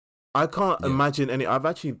 I can't imagine I've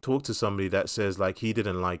actually talked to somebody that says like he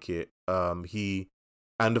didn't like it. And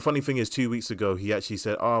the funny thing is, 2 weeks ago he actually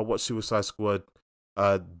said, watch Suicide Squad,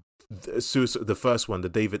 the first one, the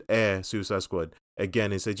David Ayer Suicide Squad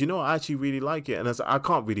again, and said, I actually really like it. And I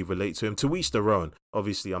can't really relate to him. To each their own.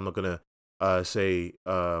 Obviously, I'm not gonna say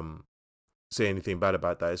anything bad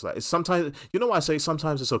about that. It's like, it's sometimes, what I say,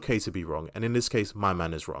 sometimes it's okay to be wrong, and in this case, my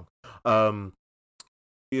man is wrong.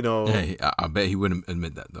 Hey, I bet he wouldn't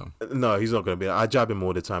admit that though. No, he's not gonna be. I jab him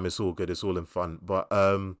all the time. It's all good. It's all in fun. But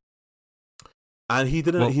and he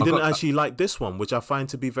didn't actually like this one, which I find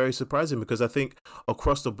to be very surprising, because I think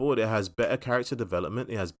across the board it has better character development,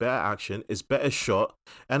 it has better action, it's better shot,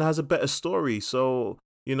 and has a better story. So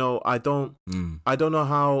I don't know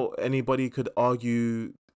how anybody could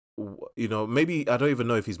argue. Maybe I don't even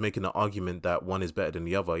know if he's making an argument that one is better than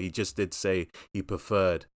the other. He just did say he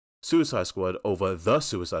preferred Suicide Squad over the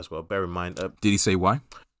Suicide Squad. Bear in mind, did he say why?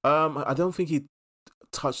 I don't think he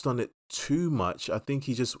touched on it too much. I think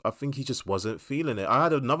he just wasn't feeling it. I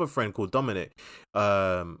had another friend called Dominic.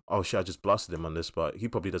 Oh shit, I just blasted him on this, but he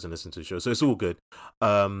probably doesn't listen to the show, so it's all good.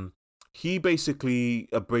 He basically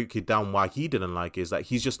break it down why he didn't like it is that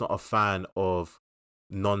he's just not a fan of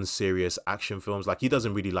non-serious action films. Like, he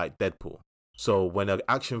doesn't really like Deadpool. So when an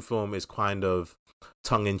action film is kind of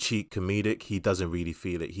tongue-in-cheek comedic, he doesn't really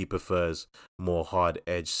feel it. He prefers more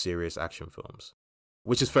hard-edged, serious action films,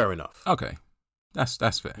 which is fair enough. Okay,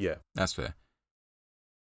 that's fair. Yeah, that's fair.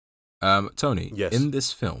 Tony, yes. In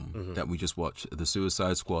this film that we just watched, The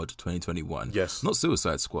Suicide Squad 2021, yes, not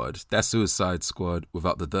Suicide Squad, that's Suicide Squad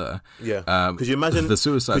without the "the." Yeah. Could you imagine The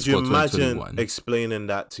Suicide Squad 2021? Explaining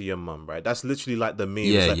that to your mum, right? That's literally like the meme.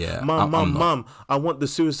 Yeah, like, yeah. Mum, I want the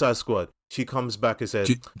Suicide Squad. She comes back and says,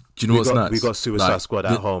 do you know what's nuts? We got Suicide Squad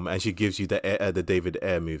at home, and she gives you the David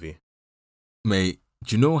Ayer movie. Mate,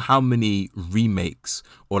 do you know how many remakes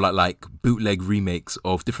or like bootleg remakes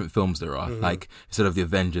of different films there are? Like, instead of the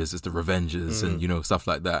Avengers, it's the Revengers and, stuff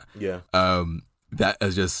like that. Yeah. That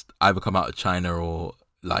has just either come out of China or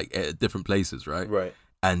like at different places, right? Right.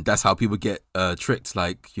 And that's how people get tricked.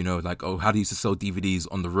 Like, oh, how do you used to sell DVDs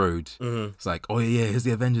on the road? It's like, oh yeah, here's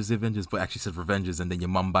the Avengers, but it actually says Revengers, and then your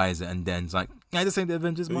mum buys it, and then it's like, yeah, this ain't the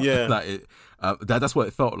Avengers, mum. Yeah. Like that's what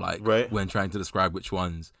it felt like, right, when trying to describe which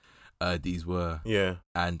ones these were. Yeah.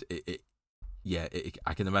 And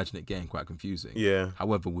I can imagine it getting quite confusing. Yeah.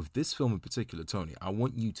 However, with this film in particular, Tony, I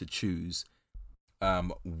want you to choose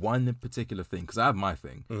one particular thing, because I have my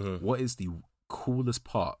thing. What is the coolest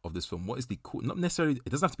part of this film? What is the not necessarily, it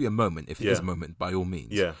doesn't have to be a moment. If it is a moment, by all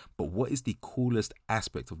means. Yeah. But what is the coolest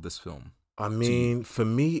aspect of this film? I mean, for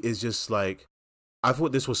me, it's just like, I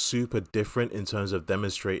thought this was super different in terms of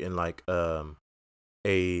demonstrating like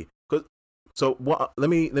so what? Let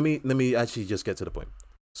me actually just get to the point.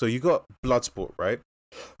 So you got Bloodsport, right?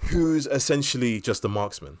 Who's essentially just a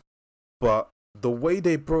marksman, but the way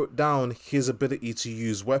they broke down his ability to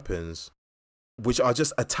use weapons, which are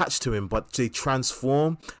just attached to him, but they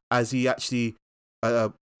transform as he actually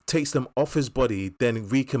takes them off his body, then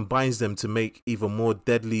recombines them to make even more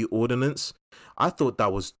deadly ordnance. I thought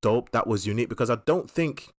that was dope. That was unique, because I don't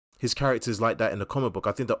think his character is like that in the comic book.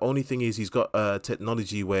 I think the only thing is he's got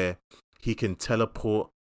technology where he can teleport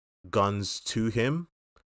guns to him.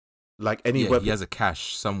 Like any weapon. He has a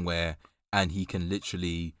cache somewhere, and he can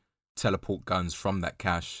literally teleport guns from that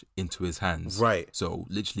cache into his hands. Right. So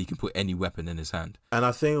literally he can put any weapon in his hand. And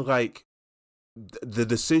I think like the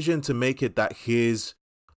decision to make it that his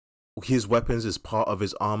weapons is part of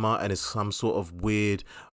his armor and it's some sort of weird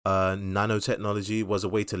nanotechnology was a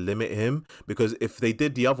way to limit him, because if they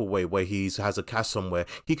did the other way where he has a cache somewhere,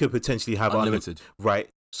 he could potentially have unlimited. Right.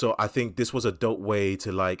 So I think this was a dope way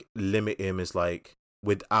to like limit him, is like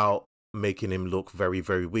without making him look very,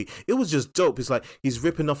 very weak. It was just dope. It's like he's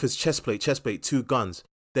ripping off his chest plate, 2 guns,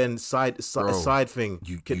 then side thing.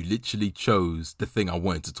 You literally chose the thing I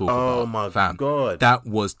wanted to talk about. Oh my god, that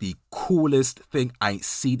was the coolest thing I ain't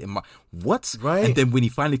seen in my what? Right. And then when he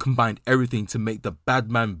finally combined everything to make the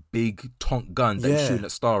Badman big tonk gun that he's shooting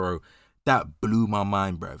at Starro, that blew my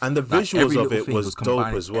mind, bruv. And the visuals of it was dope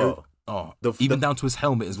as well. Even down to his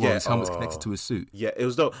helmet as well. Yeah, his helmet's connected to his suit. Yeah, it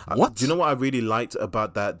was dope. What? Do you know what I really liked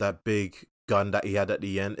about that big gun that he had at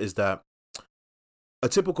the end? Is that a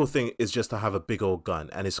typical thing is just to have a big old gun,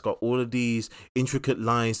 and it's got all of these intricate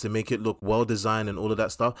lines to make it look well designed and all of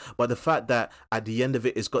that stuff. But the fact that at the end of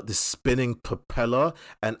it, it's got this spinning propeller,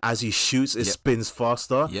 and as he shoots, it spins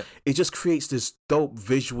faster. It just creates this dope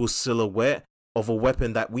visual silhouette of a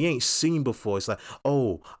weapon that we ain't seen before. It's like,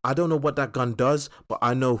 oh, I don't know what that gun does, but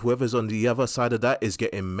I know whoever's on the other side of that is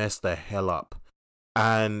getting messed the hell up.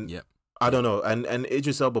 And I don't know. And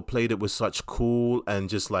Idris Elba played it with such cool, and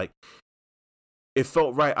just like, it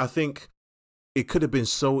felt right. I think it could have been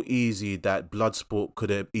so easy that Bloodsport could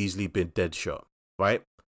have easily been Deadshot, right?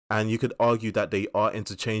 And you could argue that they are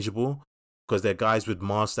interchangeable, because they're guys with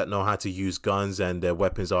masks that know how to use guns and their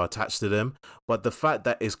weapons are attached to them. But the fact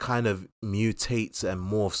that it kind of mutates and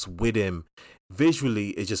morphs with him, visually,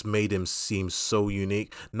 it just made him seem so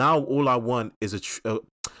unique. Now all I want is a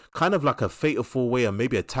kind of like a fatal 4-way, or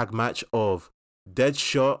maybe a tag match of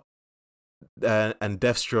Deadshot and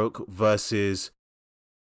Deathstroke versus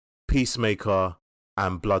Peacemaker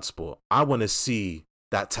and Bloodsport. I want to see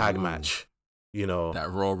that tag match. You know, that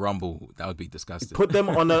Royal Rumble, that would be disgusting. Put them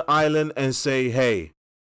on an island and say, hey,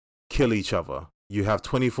 kill each other. You have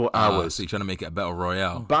 24 hours. So you're trying to make it a battle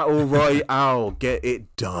royale. Battle royale. Get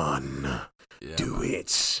it done. Yeah, do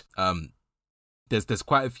it. There's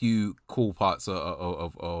quite a few cool parts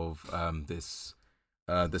of this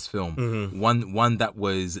this film. Mm-hmm. One that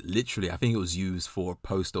was literally, I think it was used for a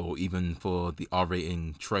poster or even for the R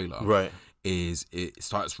rating trailer. Right. Is it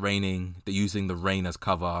starts raining? They're using the rain as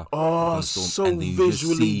cover. Oh, so and then you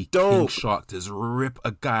visually just see dope. King Shark just rip a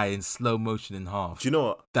guy in slow motion in half. Do you know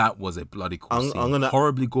what? That was a bloody cool scene.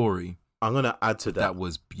 Horribly gory. I'm gonna add to that. That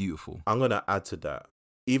was beautiful. I'm gonna add to that.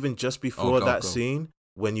 Even just before that scene,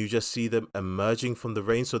 when you just see them emerging from the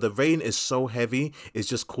rain. So the rain is so heavy, it's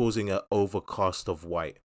just causing an overcast of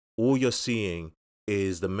white. All you're seeing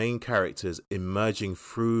is the main characters emerging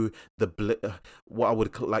through what I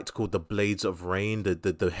would like to call the blades of rain,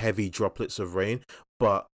 the heavy droplets of rain.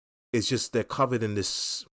 But it's just they're covered in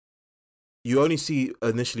this. You only see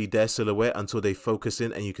initially their silhouette until they focus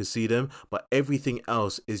in and you can see them, but everything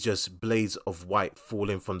else is just blades of white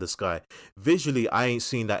falling from the sky. Visually, I ain't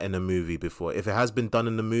seen that in a movie before. If it has been done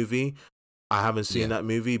in the movie, I haven't seen that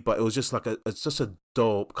movie, but it was just like it's just a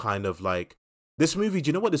dope kind of like, this movie, do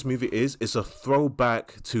you know what this movie is? It's a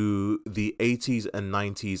throwback to the 80s and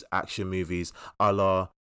 90s action movies a la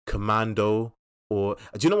Commando, or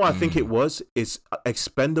do you know what I think it was? It's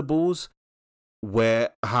Expendables,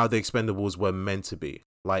 how the Expendables were meant to be.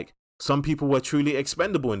 Like, some people were truly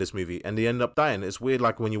expendable in this movie and they end up dying. It's weird,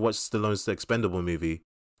 like when you watch Stallone's The Expendable movie,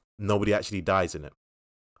 nobody actually dies in it.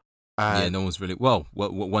 And no one's really, well,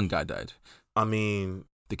 one guy died. I mean,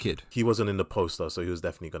 the kid. He wasn't in the poster, so he was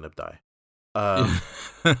definitely going to die.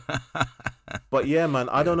 But yeah, man,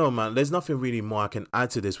 I don't know, man. There's nothing really more I can add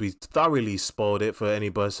to this. We thoroughly spoiled it for any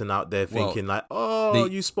person out there thinking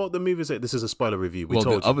you spoiled the movie. This is a spoiler review.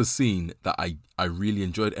 The other scene that I really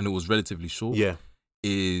enjoyed, and it was relatively short,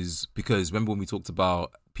 is because remember when we talked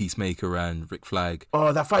about Peacemaker and Rick Flag?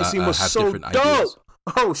 Oh, that fight scene was so dope. Ideas,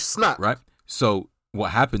 oh, snap. Right? So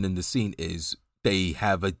what happened in the scene is they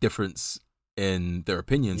have a difference in their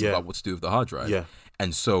opinions about what to do with the hard drive. Yeah.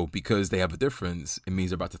 And so because they have a difference, it means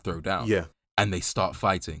they're about to throw down. Yeah. And they start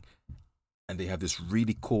fighting. And they have this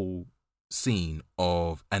really cool scene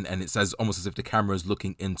of, and it's almost as if the camera is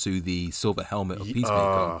looking into the silver helmet of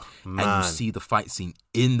Peacemaker. And you see the fight scene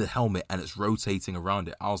in the helmet and it's rotating around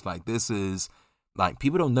it. I was like, this is, like,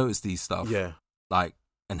 people don't notice these stuff. Yeah. Like,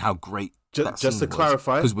 and how great just to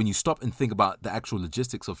clarify, because when you stop and think about the actual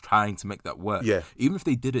logistics of trying to make that work, even if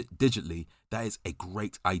they did it digitally, that is a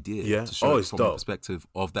great idea to show it from the perspective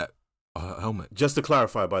of that helmet. Just to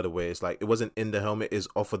clarify, by the way, it's like it wasn't in the helmet; it's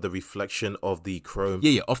off of the reflection of the chrome.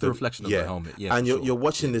 Off the reflection of the helmet. Yeah, and you're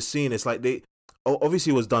watching the scene. It's like they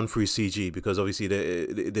obviously it was done through CG because obviously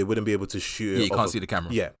they wouldn't be able to shoot. Yeah, you can't see the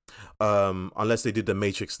camera. Yeah, unless they did the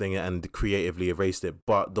Matrix thing and creatively erased it.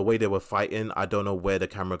 But the way they were fighting, I don't know where the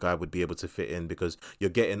camera guy would be able to fit in because you're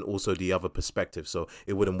getting also the other perspective, so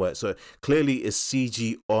it wouldn't work. So clearly, it's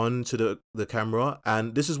CG on to the camera,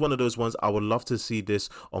 and this is one of those ones I would love to see this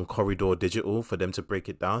on Corridor Digital for them to break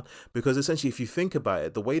it down because essentially, if you think about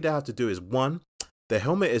it, the way they have to do is one, the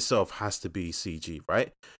helmet itself has to be CG,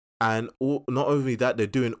 right? And not only that, they're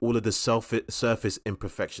doing all of the surface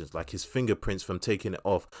imperfections, like his fingerprints from taking it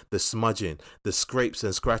off, the smudging, the scrapes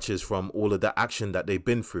and scratches from all of the action that they've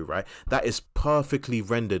been through, right? That is perfectly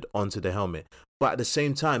rendered onto the helmet. But at the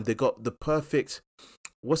same time, they got the perfect,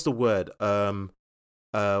 what's the word?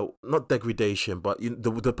 Not degradation, but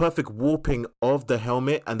the perfect warping of the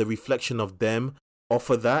helmet and the reflection of them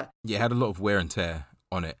off of that. Yeah, it had a lot of wear and tear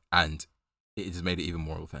on it, and it just made it even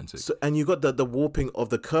more authentic. So, and you got the warping of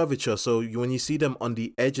the curvature. So when you see them on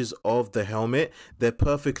the edges of the helmet, they're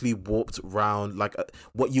perfectly warped round, like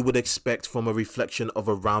what you would expect from a reflection of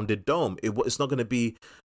a rounded dome. It's not going to be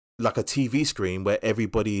like a TV screen where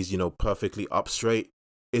everybody's, perfectly up straight.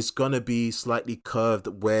 It's going to be slightly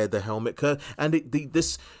curved where the helmet curved. And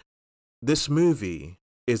this movie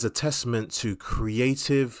is a testament to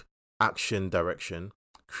creative action direction,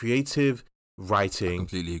 creative writing, I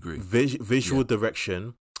completely agree. Visual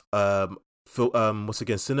direction, once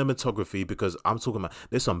again cinematography, because I'm talking about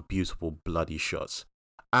there's some beautiful bloody shots,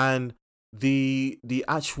 and the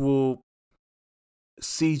actual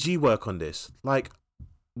CG work on this. Like,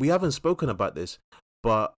 we haven't spoken about this,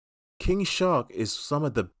 but King Shark is some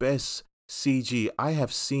of the best CG I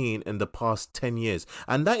have seen in the past 10 years.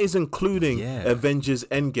 And that is including Avengers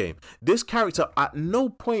Endgame. This character, at no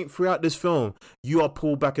point throughout this film, you are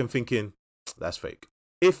pulled back and thinking, that's fake.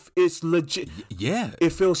 If it's legit, it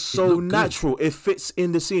feels so natural. Good. It fits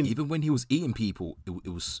in the scene. Even when he was eating people, it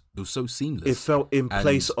was so seamless. It felt in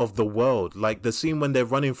place of the world. Like the scene when they're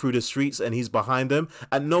running through the streets and he's behind them.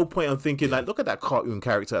 At no point I'm thinking like, look at that cartoon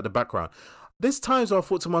character at the background. There's times where I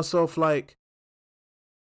thought to myself like,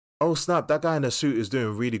 oh snap, that guy in the suit is doing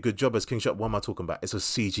a really good job as King Shark. What am I talking about? It's a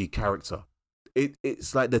CG character.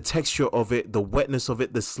 It's like the texture of it, the wetness of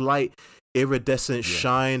it, the slight iridescent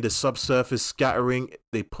shine, the subsurface scattering.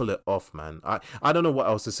 They pull it off, man. I don't know what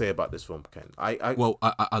else to say about this film, Ken.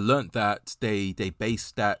 I learned that they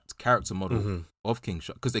based that character model of King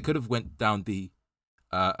Shark, because they could have went down the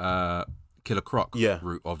Killer Croc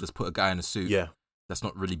route of just put a guy in a suit that's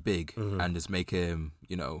not really big and just make him,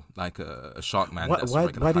 like a shark man. Why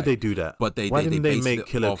did they do that? But why didn't they make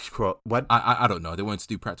Killer Croc? I don't know. They wanted to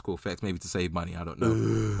do practical effects, maybe to save money. I don't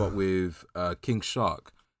know. But with King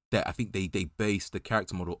Shark, I think they based the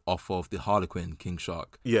character model off of the Harlequin King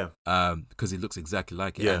Shark. Yeah. Because he looks exactly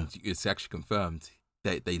like it, and it's actually confirmed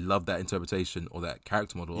that they love that interpretation or that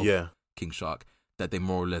character model of King Shark, that they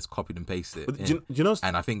more or less copied and pasted it. Do you know?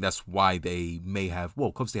 And I think that's why they may have,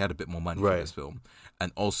 because they had a bit more money for this film,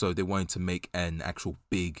 and also they wanted to make an actual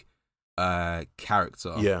big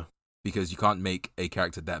character. Yeah. Because you can't make a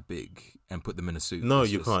character that big and put them in a suit. No,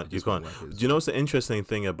 you can't. Do you know what's the interesting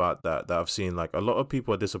thing about that I've seen? Like, a lot of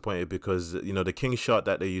people are disappointed because, the King Shark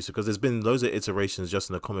that they used to, because there's been loads of iterations just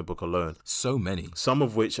in the comic book alone. So many. Some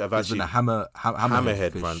of which have actually... There's been a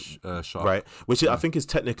hammerhead shark. Right. Which I think is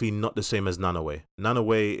technically not the same as Nanoway.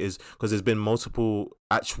 Nanoway is... Because there's been multiple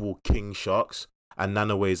actual King Sharks, and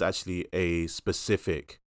Nanoway is actually a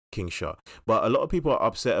specific King Shark. But a lot of people are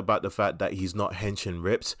upset about the fact that he's not hench and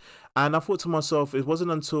ripped. And I thought to myself, it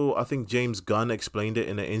wasn't until I think James Gunn explained it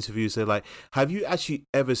in an interview, said, like, have you actually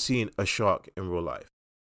ever seen a shark in real life?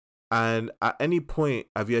 And at any point,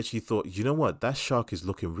 have you actually thought, you know what, that shark is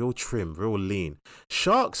looking real trim, real lean?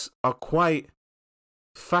 Sharks are quite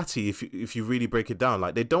fatty if you really break it down.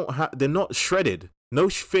 Like, they're not shredded. No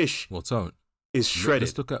fish is shredded.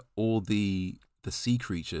 Let's look at all the sea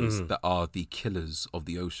creatures that are the killers of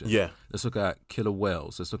the ocean. Yeah. Let's look at killer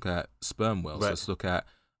whales. Let's look at sperm whales. Let's look at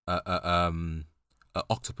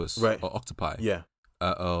octopus or octopi. Yeah.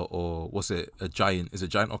 Or what's it? Is a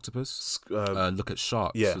giant octopus? Look at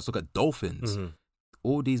sharks. Yeah. Let's look at dolphins.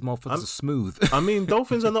 All these motherfuckers are smooth. I mean,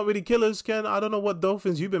 dolphins are not really killers, Ken. I don't know what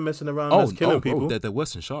dolphins you've been messing around with killing people. They're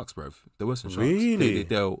worse than sharks, bro. They're worse than sharks. Really?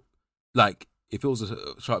 They'll, like, if it was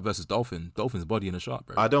a shark versus dolphin's body in a shark,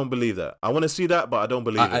 bro. I don't believe that. I want to see that, but I don't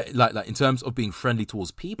believe it. Like in terms of being friendly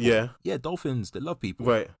towards people. Yeah, dolphins, they love people.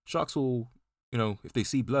 Right. Sharks will, if they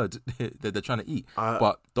see blood, they're trying to eat.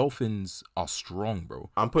 But dolphins are strong, bro.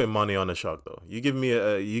 I'm putting money on a shark, though. You give me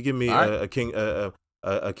a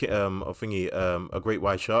great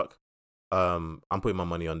white shark. I'm putting my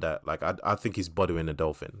money on that. Like, I think he's bothering a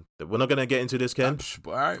dolphin. We're not gonna get into this, Ken.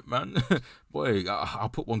 All right, man. Boy, I'll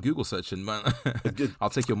put one Google search in, man. I'll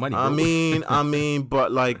take your money, bro. I mean,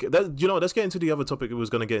 but like, let's get into the other topic we was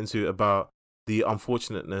gonna get into about the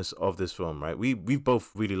unfortunateness of this film, right? We've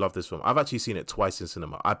both really loved this film. I've actually seen it twice in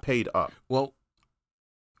cinema. I paid up. Well,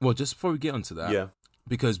 just before we get onto that,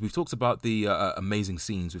 because we've talked about the amazing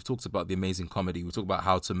scenes, we've talked about the amazing comedy, we've talked about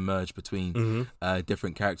how to merge between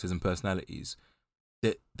different characters and personalities.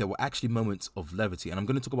 There were actually moments of levity, and I'm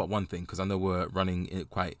going to talk about one thing because I know we're running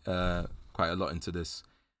quite a lot into this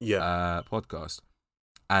podcast.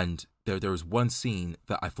 And there was one scene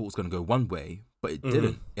that I thought was going to go one way, but it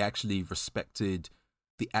didn't. It actually respected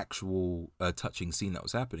the actual touching scene that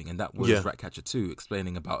was happening, and that was Ratcatcher 2,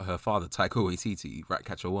 explaining about her father, Taika Waititi,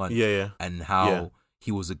 Ratcatcher 1, and how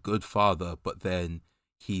he was a good father, but then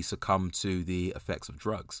he succumbed to the effects of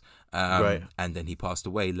drugs, and then he passed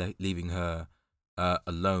away, leaving her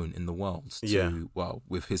alone in the world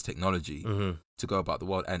with his technology to go about the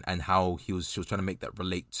world, and how she was trying to make that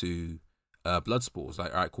relate to Bloodsport.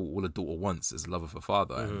 Like, all right, cool, all a daughter wants is love of her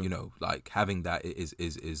father, and like having that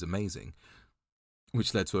is amazing,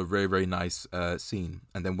 which led to a very, very nice scene.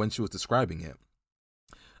 And then when she was describing it,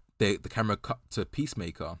 the camera cut to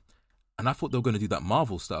Peacemaker, and I thought they were going to do that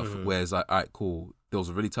Marvel stuff, where it's like, all right, cool, there was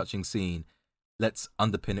a really touching scene, let's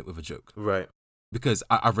underpin it with a joke, right? Because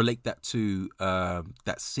I relate that to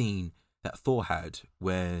that scene that Thor had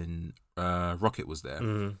when Rocket was there,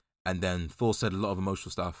 and then Thor said a lot of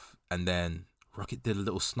emotional stuff, and then Rocket did a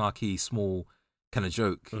little snarky, small kind of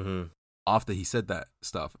joke after he said that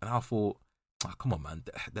stuff, and I thought, oh, come on, man,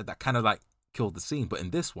 that kind of like killed the scene. But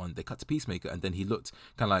in this one, they cut to Peacemaker, and then he looked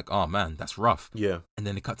kind of like, oh man, that's rough. Yeah. And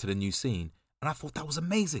then they cut to the new scene, and I thought that was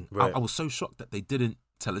amazing. Right. I was so shocked that they didn't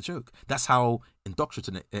tell a joke. That's how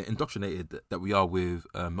indoctrinated that we are with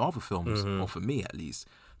Marvel films, or for me at least,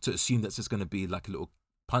 to assume that's just going to be like a little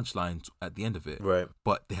punchline at the end of it. Right.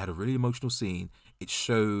 But they had a really emotional scene. It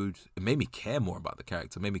made me care more about the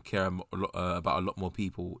character, made me care about a lot more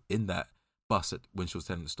people in that bus when she was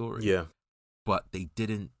telling the story. Yeah. But they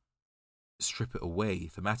didn't strip it away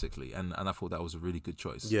thematically, and I thought that was a really good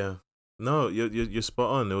choice. Yeah. No, you're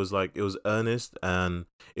spot on. It was earnest and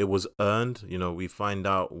it was earned. We find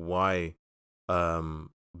out why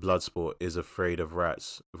Bloodsport is afraid of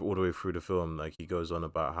rats all the way through the film. Like, he goes on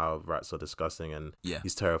about how rats are disgusting and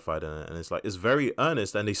he's terrified in it. And it's like, it's very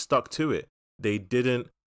earnest, and they stuck to it. They didn't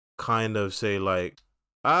kind of say like,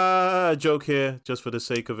 a joke here just for the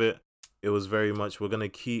sake of it. It was very much, we're going to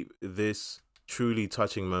keep this truly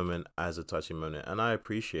touching moment as a touching moment. And I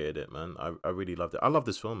appreciated it, man. I really loved it. I love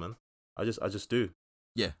this film, man. I just do.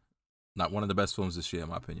 Yeah. Like, one of the best films this year, in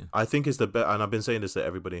my opinion. I think it's the best, and I've been saying this to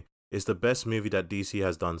everybody, it's the best movie that DC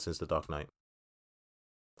has done since The Dark Knight.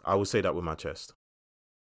 I will say that with my chest.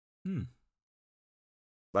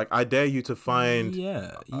 Like, I dare you to find...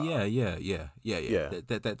 Yeah.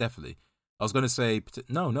 Definitely. I was going to say...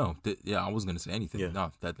 No. I wasn't going to say anything. Yeah.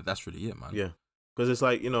 No, that's really it, man. Yeah. Because it's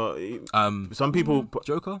like, some people...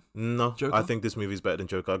 Joker? No. Joker? I think this movie's better than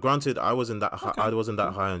Joker. Granted, I wasn't that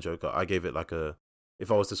high on Joker. I gave it like a...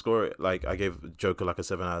 If I was to score it, like, I gave Joker like a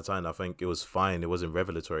 7 out of 10. I think it was fine. It wasn't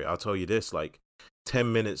revelatory. I'll tell you this, like,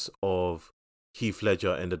 10 minutes of Heath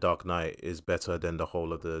Ledger in The Dark Knight is better than the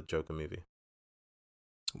whole of the Joker movie.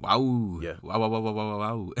 Wow. Yeah.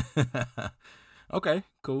 Wow. Okay,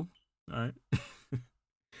 cool. All right.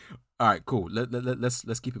 All right, cool.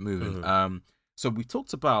 Let's keep it moving. Mm-hmm. So we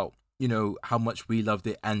talked about, how much we loved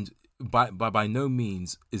it, and by no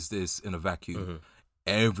means is this in a vacuum. Mm-hmm.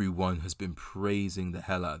 Everyone has been praising the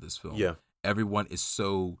hell out of this film. Yeah. Everyone is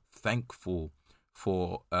so thankful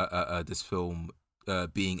for this film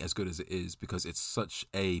being as good as it is, because it's such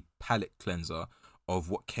a palate cleanser of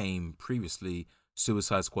what came previously.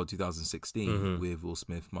 Suicide Squad 2016 mm-hmm. with Will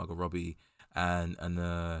Smith, Margot Robbie, and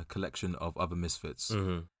a collection of other misfits.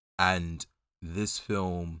 Mm-hmm. And this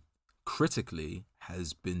film, critically,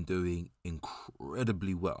 has been doing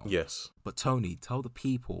incredibly well. Yes. But Tony, tell the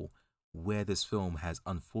people where this film has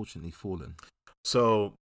unfortunately fallen.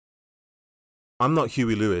 So, I'm not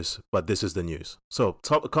Huey Lewis, but this is the news. So,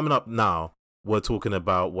 coming up now, we're talking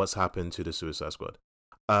about what's happened to the Suicide Squad.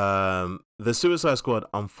 The Suicide Squad,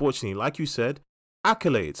 unfortunately, like you said,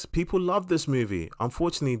 accolades. People love this movie.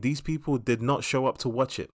 Unfortunately, these people did not show up to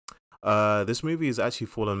watch it. This movie has actually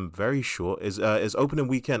fallen very short. Its opening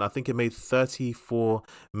weekend, I think it made $34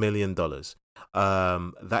 million.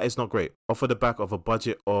 That is not great. Off of the back of a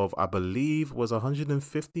budget of, I believe, was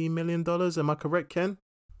 $150 million. Am I correct, Ken?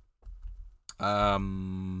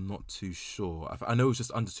 Not too sure. I know it was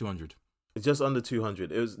just under 200. Just under 200.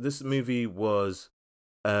 This movie was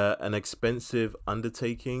an expensive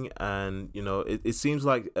undertaking, and it seems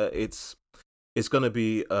like it's gonna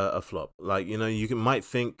be a flop. Like, you might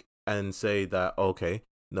think and say that, okay,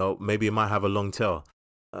 no, maybe it might have a long tail.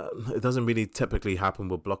 It doesn't really typically happen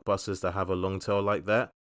with blockbusters that have a long tail like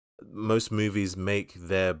that. Most movies make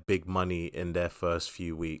their big money in their first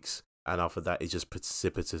few weeks, and after that, it just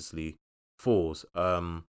precipitously falls.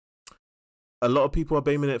 A lot of people are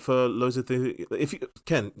blaming it for loads of things.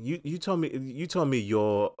 Ken, you tell me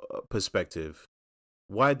your perspective.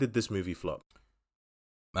 Why did this movie flop?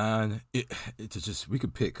 Man, we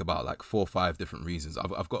could pick about like 4 or 5 different reasons.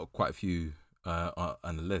 I've got quite a few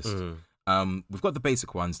on the list. Mm-hmm. We've got the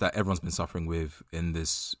basic ones that everyone's been suffering with in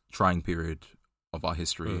this trying period of our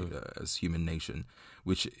history as human nation,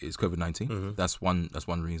 which is COVID-19. Mm-hmm. That's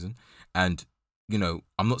one reason. And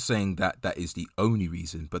I'm not saying that is the only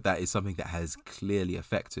reason, but that is something that has clearly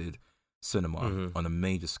affected cinema on a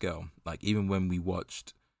major scale. Like, even when we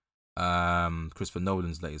watched Christopher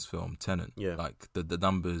Nolan's latest film, Tenet, like the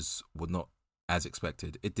numbers were not as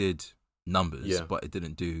expected. It did numbers, but it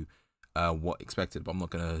didn't do what expected. But I'm not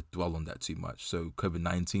going to dwell on that too much. So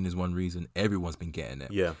COVID-19 is one reason. Everyone's been getting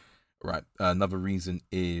it. Yeah. Right. Another reason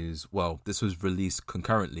is, this was released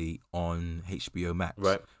concurrently on HBO Max.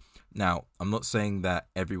 Right. Now, I'm not saying that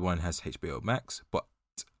everyone has HBO Max, but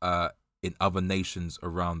in other nations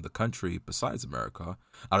around the country besides America,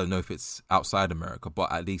 I don't know if it's outside America, but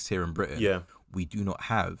at least here in Britain, we do not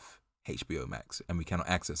have HBO Max, and we cannot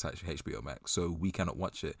access HBO Max, so we cannot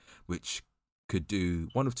watch it, which could do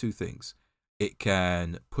one of two things. It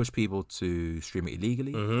can push people to stream it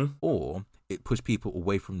illegally, or it push people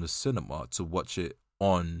away from the cinema to watch it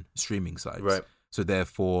on streaming sites. Right. So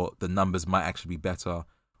therefore, the numbers might actually be better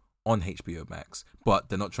on HBO Max, but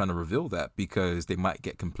they're not trying to reveal that because they might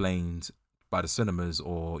get complained by the cinemas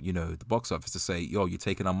or the box office to say, yo, you're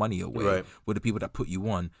taking our money away. Right. We're the people that put you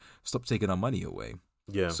on. Stop taking our money away.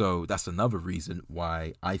 Yeah. So that's another reason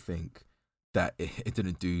why I think that it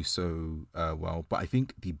didn't do so well. But I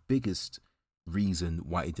think the biggest reason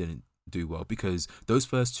why it didn't do well, because those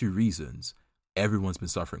first 2 reasons, everyone's been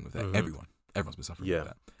suffering with that. Everyone's been suffering with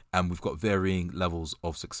that. And we've got varying levels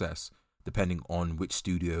of success depending on which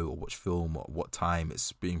studio or which film or what time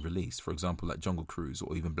it's being released. For example, like Jungle Cruise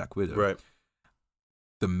or even Black Widow. Right.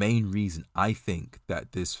 the main reason I think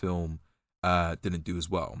that this film didn't do as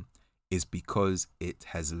well is because it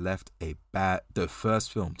has left the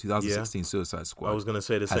first film, 2016 Suicide Squad. I was going to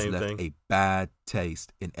say the same thing. Has left a bad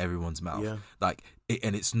taste in everyone's mouth. Yeah.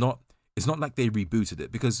 And it's not like they rebooted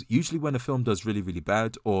it, because usually when a film does really, really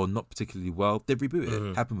bad or not particularly well, they reboot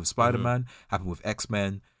it. Happened with Spider-Man, happened with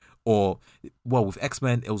X-Men, with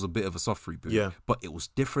X-Men, it was a bit of a soft reboot. Yeah. But it was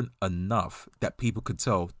different enough that people could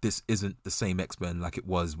tell this isn't the same X-Men like it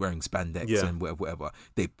was wearing spandex and whatever.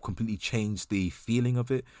 They completely changed the feeling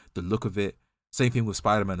of it, the look of it. Same thing with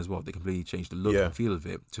Spider-Man as well. They completely changed the look and feel of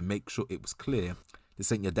it to make sure it was clear.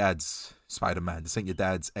 This ain't your dad's Spider-Man. This ain't your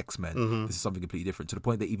dad's X-Men. This is something completely different, to the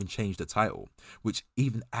point they even changed the title, which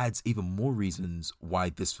even adds even more reasons why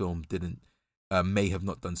this film may have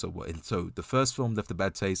not done so well. And so the first film left a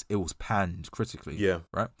bad taste. It was panned critically. Yeah.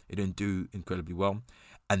 Right? It didn't do incredibly well.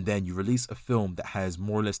 And then you release a film that has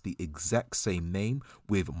more or less the exact same name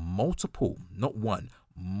with multiple, not one,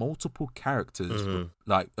 multiple characters,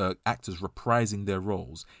 actors reprising their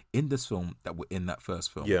roles in this film that were in that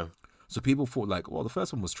first film. Yeah. So people thought the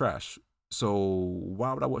first one was trash. So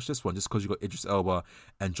why would I watch this one? Just because you got Idris Elba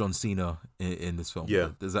and John Cena in this film? Yeah.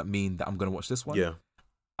 Does that mean that I'm going to watch this one? Yeah.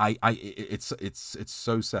 It's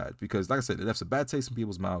so sad, because like I said, it left a bad taste in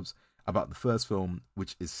people's mouths about the first film,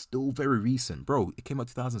 which is still very recent, bro. It came out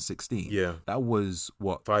 2016. Yeah. That was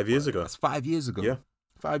 5 years ago. That's 5 years ago. Yeah.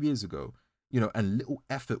 5 years ago. And little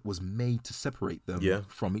effort was made to separate them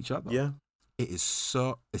from each other. Yeah. It's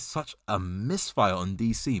such a misfire on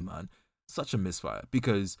DC, man. Such a misfire,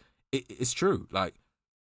 because it's true. Like,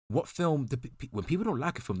 what film, when people don't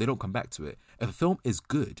like a film, they don't come back to it. If a film is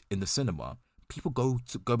good in the cinema, people go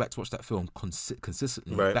back to watch that film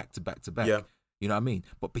consistently, back to back to back. Yeah. You know what I mean?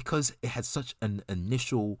 But because it had such an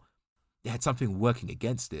it had something working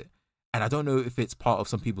against it. And I don't know if it's part of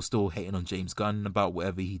some people still hating on James Gunn about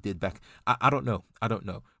whatever he did back. I don't know.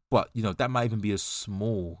 But, that might even be a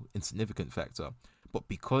small, insignificant factor. But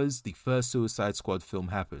because the first Suicide Squad film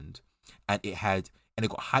happened, and it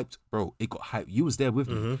got hyped, bro. It got hyped. You was there with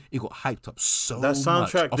me. It got hyped up so much. That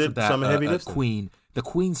soundtrack did some heavy lifting. The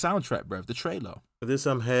Queen soundtrack, bro. The trailer. There's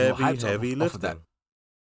some heavy lifting. Off of that.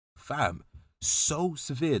 Fam, so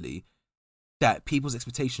severely that people's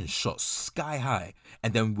expectations shot sky high.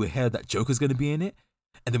 And then we heard that Joker's going to be in it.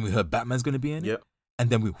 And then we heard Batman's going to be in it. Yep. And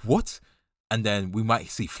then what? And then we might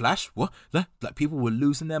see Flash. What? Like people were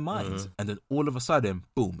losing their minds. And then all of a sudden,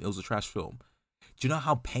 boom, it was a trash film. Do you know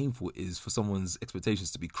how painful it is for someone's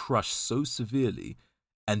expectations to be crushed so severely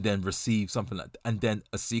and then receive something like that? And then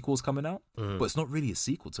a sequel's coming out? But it's not really a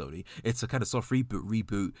sequel, Tony. It's a kind of soft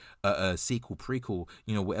reboot, sequel, prequel,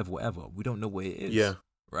 whatever. We don't know what it is. Yeah.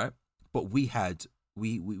 Right? But we had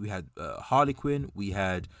Harley Quinn, we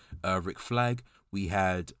had Rick Flag, we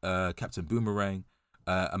had Captain Boomerang,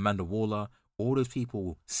 Amanda Waller, all those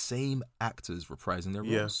people, same actors reprising their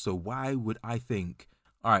roles. Yeah. So why would I think,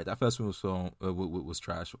 all right, that first one was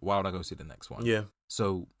trash, why would I go see the next one? Yeah.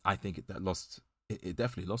 So I think it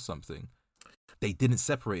definitely lost something. They didn't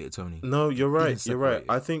separate it, Tony. No, you're right. You're right.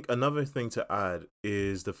 I think another thing to add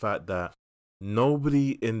is the fact that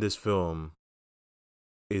nobody in this film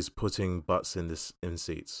is putting butts in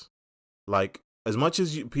seats. Like, as much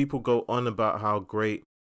as people go on about how great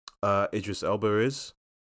Idris Elba is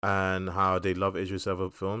and how they love Idris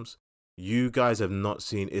Elba films, you guys have not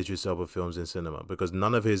seen Idris Elba films in cinema, because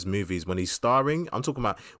none of his movies, when he's starring, I'm talking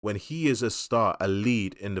about when he is a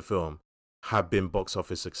lead in the film, have been box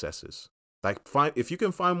office successes. Like, if you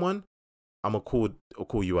can find one, I'll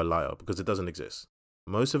call you a liar, because it doesn't exist.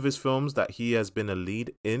 Most of his films that he has been a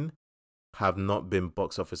lead in have not been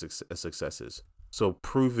box office successes. So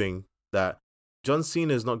proving that John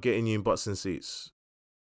Cena is not getting you in butts and seats.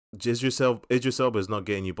 Idris Elba is not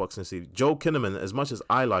getting you butts and seats. Joel Kinnaman, as much as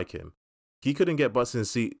I like him, he couldn't get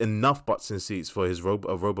enough butts and seats for his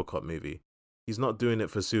RoboCop movie. He's not doing it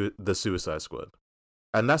for the Suicide Squad.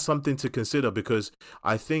 And that's something to consider, because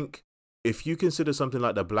I think if you consider something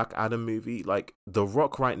like the Black Adam movie, like The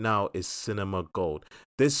Rock right now is cinema gold.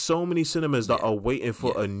 There's so many cinemas that are waiting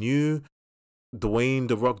for a new Dwayne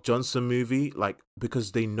The Rock Johnson movie, like,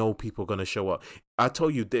 because they know people are going to show up. I tell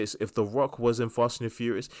you this, if The Rock was in Fast and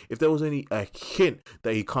Furious, if there was any a hint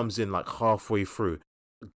that he comes in like halfway through,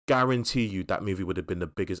 guarantee you that movie would have been the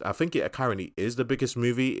biggest. I think it currently is the biggest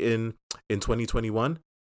movie in 2021,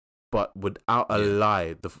 but without a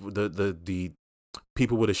lie, the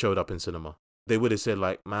people would have showed up in cinema. They would have said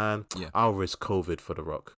like, man, I'll risk COVID for The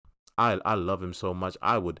Rock. I love him so much.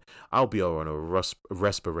 I'll be on a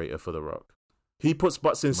respirator for The Rock. He puts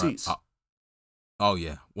butts in seats. Oh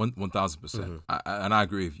yeah, 1,000%. And I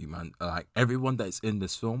agree with you, man. Like, everyone that's in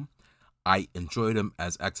this film, I enjoy them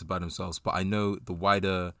as actors by themselves, but I know the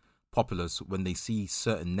wider populace, when they see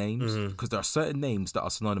certain names, because there are certain names that are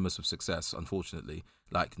synonymous with success, unfortunately.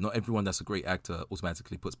 Like, not everyone that's a great actor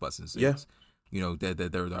automatically puts butts in seats. Yeah. You know,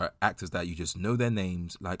 there are actors that you just know their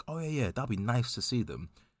names, like, oh yeah, that'd be nice to see them.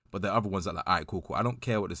 But there are other ones that are like, all right, cool. I don't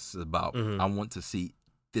care what this is about. I want to see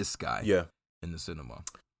this guy in the cinema.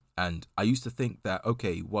 And I used to think that,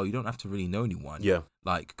 okay, well, you don't have to really know anyone. Yeah.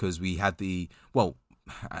 Like, because we had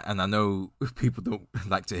and I know people don't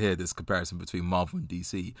like to hear this comparison between Marvel and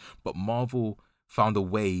DC, but Marvel found a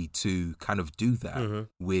way to kind of do that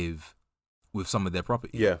with some of their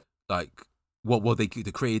properties. Yeah. Like, they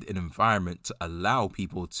created an environment to allow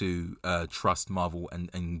people to trust Marvel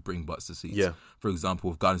and bring butts to seats. Yeah. For example,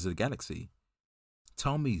 with Guardians of the Galaxy.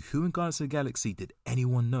 Tell me, who in Guardians of the Galaxy did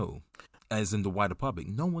anyone know? As in the wider public,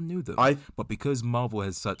 no one knew them. But because Marvel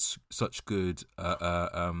has such good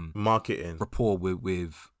marketing rapport with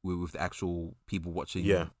the actual people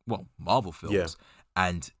watching, Marvel films,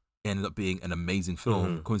 and ended up being an amazing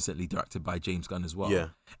film, coincidentally directed by James Gunn as well. Yeah.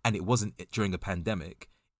 And it wasn't during a pandemic;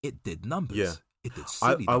 it did numbers. Yeah. It did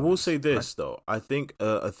silly I will numbers, say this though. I think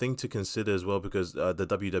a thing to consider as well, because the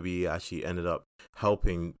WWE actually ended up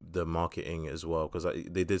helping the marketing as well, because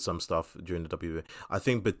they did some stuff during the WWE. I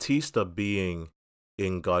think Batista being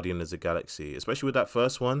in Guardians of the Galaxy, especially with that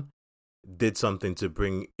first one, did something to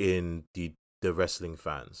bring in the wrestling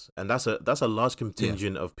fans, and that's a large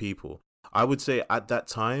contingent of people. I would say at that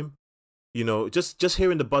time, you know, just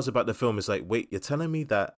hearing the buzz about the film is like, wait, you're telling me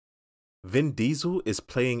that Vin Diesel is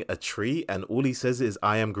playing a tree and all he says is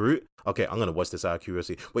 "I am Groot"? Okay, I'm gonna watch this out of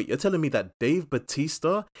curiosity. Wait, you're telling me that Dave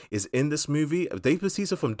Bautista is in this movie? Dave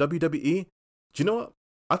Bautista from WWE? Do you know what?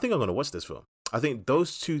 I think I'm gonna watch this film. I think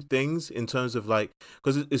those two things, in terms of like,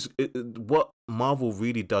 because what Marvel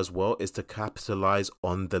really does well is to capitalize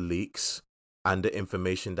on the leaks and the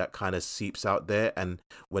information that kind of seeps out there. And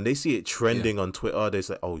when they see it trending on Twitter, they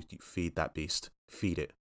say, "Oh, feed that beast, feed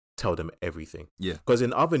it." Tell them everything. Yeah. Because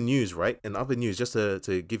in other news, just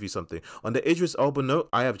to give you something, on the Idris Elba note,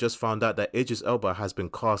 I have just found out that Idris Elba has been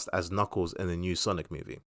cast as Knuckles in the new Sonic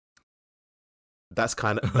movie. That's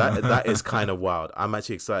kind of that is kind of wild. I'm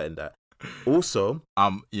actually excited that. Also,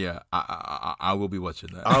 I will be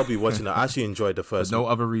watching that. I'll be watching that. I actually enjoyed the first. For no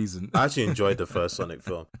other reason. I actually enjoyed the first Sonic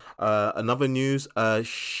film. Another news,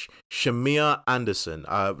 Shamir Anderson,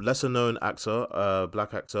 lesser known actor,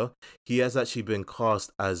 black actor. He has actually been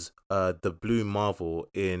cast as the Blue Marvel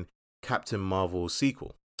in Captain Marvel's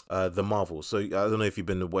sequel, The Marvels. So I don't know if you've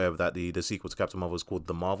been aware of that. The sequel to Captain Marvel is called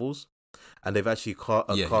The Marvels. And they've actually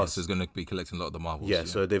cast. Yes, he's going to be collecting a lot of the Marvels. Yeah,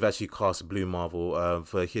 so they've actually cast Blue Marvel.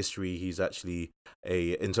 For history, he's actually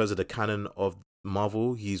in terms of the canon of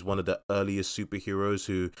Marvel, he's one of the earliest superheroes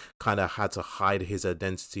who kind of had to hide his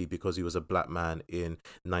identity because he was a black man in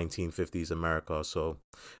 1950s America. So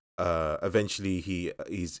eventually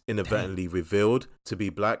he's inadvertently revealed to be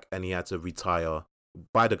black, and he had to retire.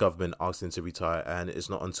 By the government, asked him to retire, and it's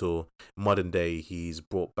not until modern day he's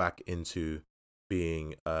brought back into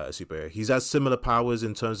being a superhero. He has similar powers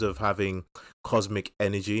in terms of having cosmic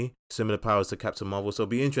energy, similar powers to Captain Marvel. So it'll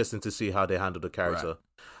be interesting to see how they handle the character.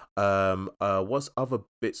 Right. What's other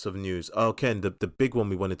bits of news? Oh, Ken, the big one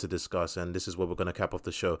we wanted to discuss, and this is what we're going to cap off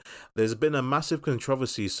the show. There's been a massive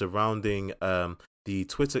controversy surrounding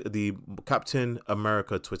the Captain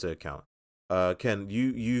America Twitter account. Ken,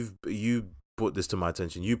 you brought this to my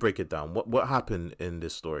attention. You break it down. What happened in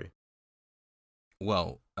this story?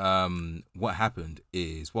 Well, what happened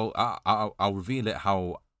is, I'll reveal it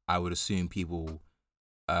how I would assume people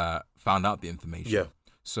found out the information. Yeah.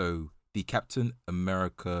 So the Captain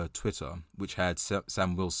America Twitter, which had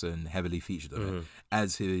Sam Wilson heavily featured on it,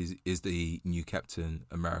 as is the new Captain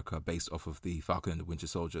America based off of the Falcon and the Winter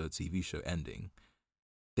Soldier TV show ending,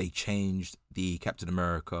 they changed the Captain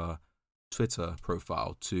America Twitter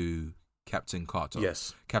profile to Captain Carter.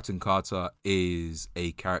 Yes. Captain Carter is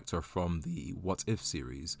a character from the What If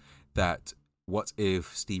series. That what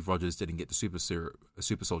if Steve Rogers didn't get the Super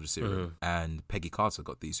Soldier Serum and Peggy Carter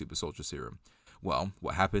got the Super Soldier Serum? Well,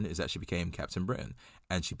 what happened is that she became Captain Britain,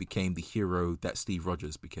 and she became the hero that Steve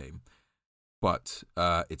Rogers became. But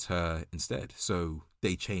it's her instead. So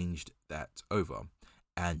they changed that over,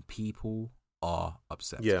 and people are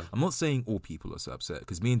upset. Yeah. I'm not saying all people are so upset,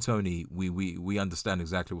 because me and Tony, we understand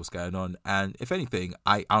exactly what's going on. And if anything,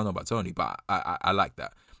 I don't know about Tony, but I like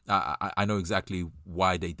that. I know exactly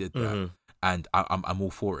why they did that, and I'm all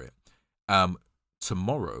for it.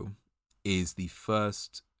 Tomorrow is the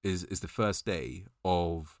first day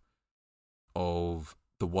of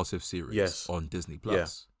the What If series on Disney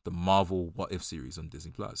Plus. The Marvel What If series on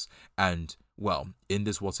Disney Plus. And well, in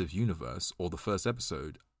this What If universe, or the first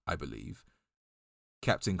episode, I believe,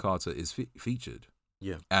 Captain Carter is featured.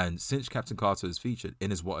 Yeah. And since Captain Carter is featured in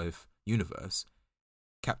his What If universe,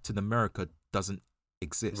 Captain America doesn't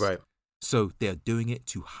exist. Right. So they're doing it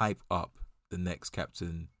to hype up the next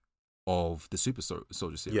captain of the Super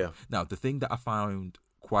Soldier series. Yeah. Now, the thing that I found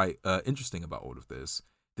quite interesting about all of this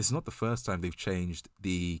is not the first time they've changed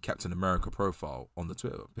the Captain America profile on the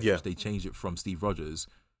Twitter page. Yeah. They changed it from Steve Rogers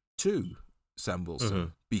to Sam Wilson Mm-hmm.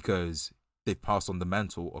 because they've passed on the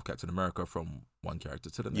mantle of Captain America from one character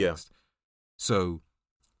to the next. Yeah. So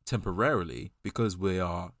temporarily, because we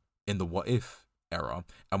are in the What If era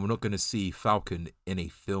and we're not going to see Falcon in a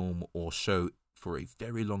film or show for a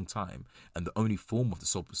very long time, and the only form of the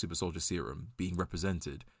Super Soldier Serum being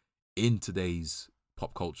represented in today's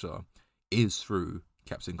pop culture is through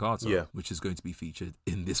Captain Carter, which is going to be featured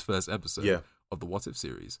in this first episode of the What If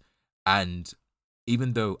series. And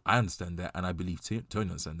even though I understand that, and I believe Tony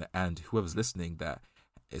understands that, and whoever's listening that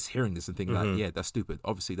is hearing this and thinking like, yeah, that's stupid.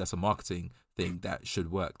 Obviously, that's a marketing thing that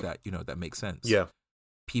should work, that, you know, that makes sense. Yeah.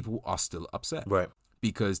 People are still upset. Right.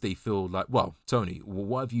 Because they feel like, well, Tony,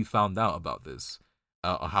 what have you found out about this?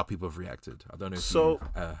 Or how people have reacted? I don't know if you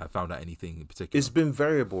have found out anything in particular. It's been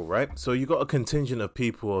variable, right? So you got a contingent of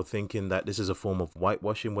people thinking that this is a form of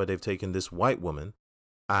whitewashing, where they've taken this white woman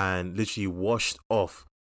and literally washed off,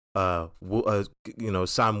 Sam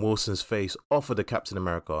Wilson's face off of the Captain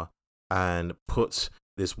America and put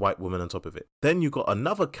this white woman on top of it. Then you got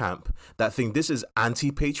another camp that think this is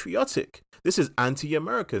anti-patriotic. This is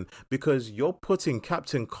anti-American because you're putting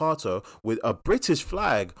Captain Carter with a British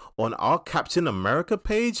flag on our Captain America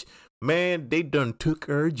page. Man, they done took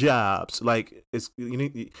her jobs. Like, it's, you know,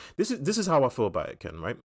 this is how I feel about it, Ken.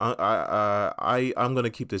 Right? I'm gonna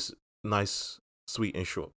keep this nice, sweet, and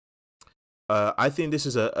short. I think this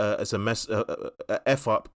is a f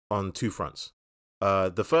up on two fronts.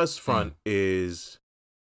 The first front is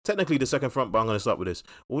technically the second front, but I'm going to start with this.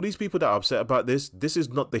 All these people that are upset about this is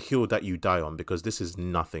not the hill that you die on, because this is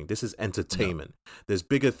nothing. This is entertainment. No. There's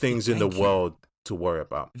bigger things in the world to worry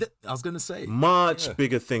about. I was going to say. Much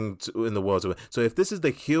bigger thing in the world. So if this is the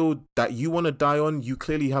hill that you want to die on, you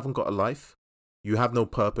clearly haven't got a life. You have no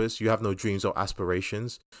purpose. You have no dreams or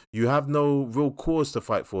aspirations. You have no real cause to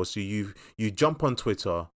fight for. So you jump on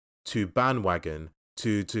Twitter to bandwagon,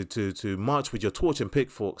 to march with your torch and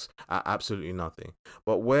pitchforks at absolutely nothing.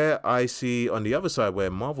 But where I see on the other side where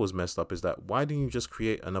Marvel's messed up is that, why didn't you just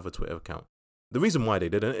create another Twitter account? The reason why they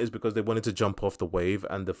didn't is because they wanted to jump off the wave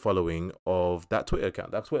and the following of that Twitter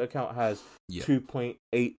account. That Twitter account has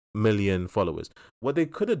 2.8 million followers. What they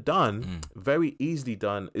could have done, very easily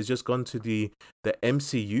done, is just gone to the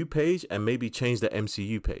MCU page and maybe changed the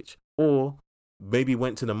MCU page. Or maybe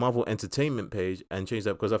went to the Marvel Entertainment page and changed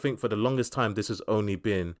that, because I think for the longest time this has only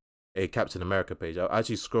been a Captain America page. I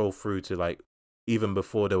actually scroll through to, like, even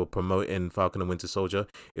before they were promoting Falcon and Winter Soldier,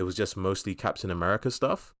 it was just mostly Captain America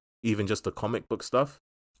stuff, even just the comic book stuff.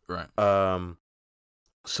 Right.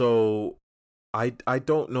 So I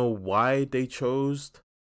don't know why they chose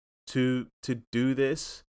to do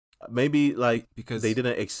this. Maybe like because they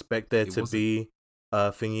didn't expect there to be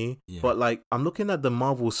thingy, but like I'm looking at the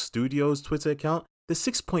Marvel Studios Twitter account. There's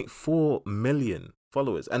 6.4 million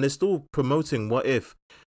followers, and they're still promoting What If.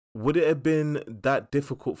 Would it have been that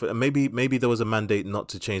difficult for? Maybe there was a mandate not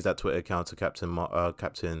to change that Twitter account to Captain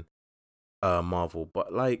Marvel,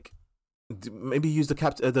 but like maybe use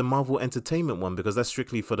the Marvel Entertainment one, because that's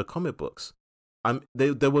strictly for the comic books.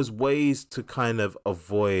 There was ways to kind of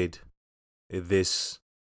avoid this.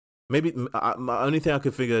 Maybe my only thing I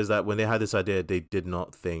could figure is that when they had this idea, they did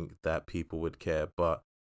not think that people would care. But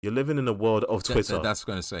you're living in a world of Twitter. That's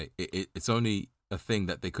going to say it's only a thing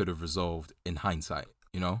that they could have resolved in hindsight.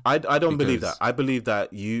 You know, I don't believe that. I believe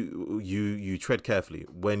that you tread carefully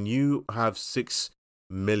when you have 6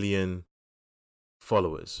 million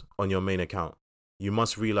followers on your main account. You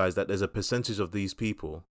must realize that there's a percentage of these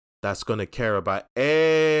people that's going to care about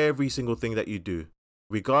every single thing that you do.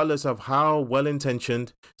 Regardless of how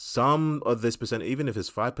well-intentioned, some of this percent, even if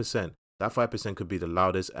it's 5%, that 5% could be the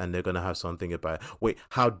loudest, and they're going to have something about it. Wait,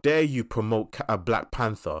 how dare you promote a Black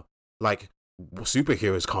Panther? Like,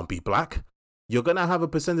 superheroes can't be black. You're going to have a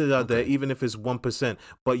percentage out there, even if it's 1%,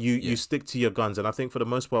 but you stick to your guns. And I think for the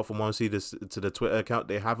most part, from what I see this to the Twitter account,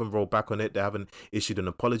 they haven't rolled back on it. They haven't issued an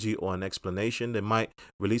apology or an explanation. They might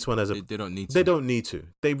release one as a... They don't need to. They don't need to.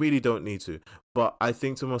 They really don't need to. But I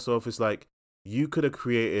think to myself, it's like, you could have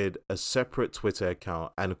created a separate Twitter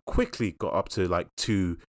account and quickly got up to like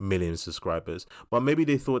 2 million subscribers. But maybe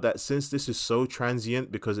they thought that since this is so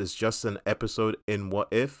transient, because it's just an episode in What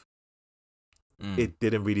If, it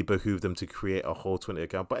didn't really behoove them to create a whole Twitter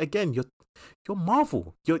account. But again, you're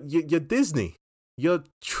Marvel. You're Disney. you're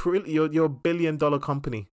 $1 billion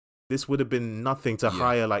company. This would have been nothing to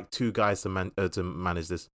hire like 2 guys to manage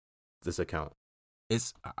this account.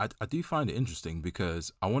 I do find it interesting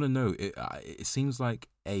because I want to know. It seems like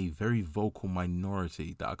a very vocal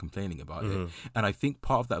minority that are complaining about it, and I think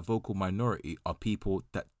part of that vocal minority are people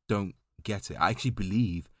that don't get it. I actually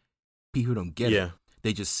believe people don't get it.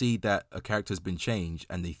 They just see that a character's been changed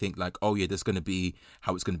and they think like, oh yeah, this is going to be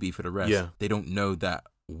how it's going to be for the rest. They don't know that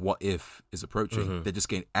what if is approaching. They're just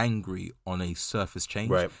getting angry on a surface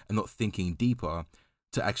change and not thinking deeper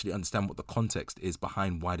to actually understand what the context is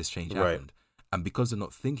behind why this change happened. And because they're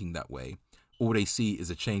not thinking that way, all they see is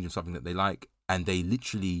a change of something that they like, and they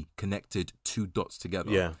literally connected 2 dots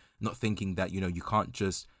together. Not thinking that, you can't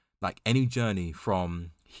just, like, any journey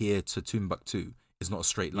from here to Timbuktu is not a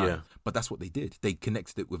straight line. But that's what they did. They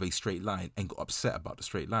connected it with a straight line and got upset about the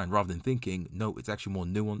straight line rather than thinking, no, it's actually more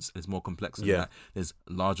nuanced and it's more complex than that. There's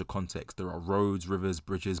larger context. There are roads, rivers,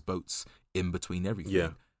 bridges, boats in between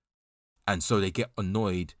everything. And so they get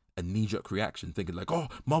annoyed, a knee-jerk reaction, thinking like, oh,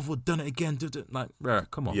 Marvel done it again. Like,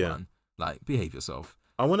 come on, man. Like, behave yourself.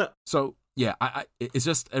 So, it's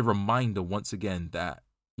just a reminder once again that,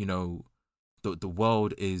 the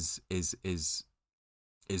world is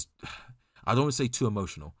I don't want to say too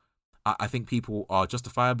emotional. I think people are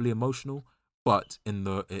justifiably emotional, but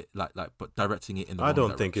but directing it in the wrong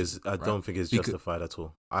direction. I don't think it's justified at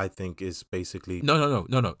all. I think it's basically no.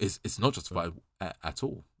 It's not justified at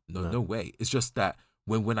all. No way. It's just that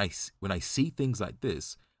when I see things like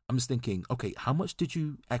this, I'm just thinking, okay, how much did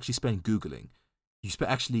you actually spend Googling? You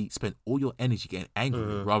actually spent all your energy getting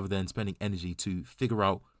angry rather than spending energy to figure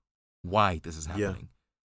out why this is happening.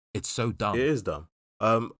 It's so dumb. It is dumb.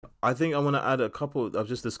 I think I want to add a couple. I've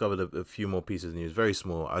just discovered a few more pieces of news, very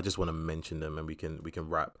small. I just want to mention them, and we can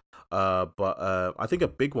wrap. But I think a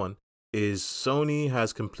big one is Sony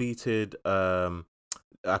has completed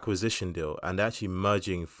acquisition deal and actually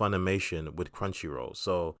merging Funimation with Crunchyroll.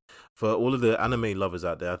 So for all of the anime lovers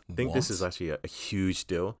out there, I think this is actually a huge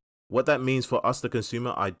deal. What that means for us, the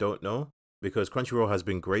consumer, I don't know, because Crunchyroll has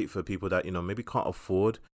been great for people that, maybe can't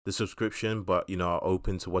afford the subscription, but, are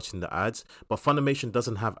open to watching the ads. But Funimation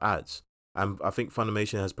doesn't have ads. And I think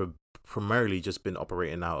Funimation has primarily just been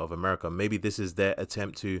operating out of America. Maybe this is their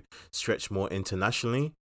attempt to stretch more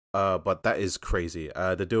internationally. But that is crazy.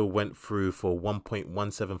 The deal went through for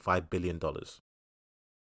 $1.175 billion.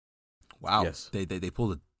 Wow. Yes. They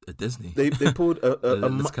pulled a Disney. They pulled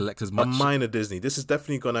let's collect as much. A minor Disney. This is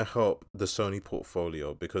definitely going to help the Sony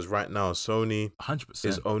portfolio, because right now Sony 100%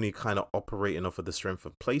 is only kind of operating off of the strength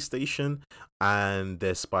of PlayStation and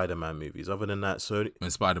their Spider-Man movies. Other than that,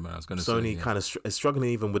 Spider-Man, I was going to say, Sony kind of is struggling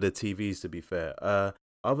even with the TVs, to be fair.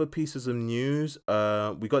 Other pieces of news,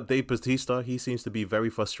 we got Dave Bautista. He seems to be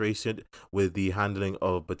very frustrated with the handling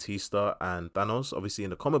of Bautista and Thanos. Obviously,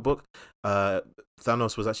 in the comic book,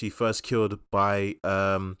 Thanos was actually first killed by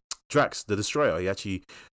Drax the Destroyer. He actually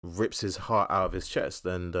rips his heart out of his chest,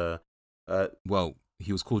 and well,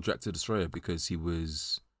 he was called Drax the Destroyer because he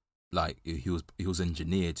was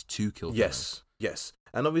engineered to kill Thanos. Yes.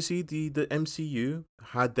 And obviously, the MCU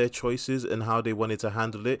had their choices and how they wanted to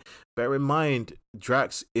handle it. Bear in mind,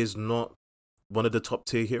 Drax is not one of the top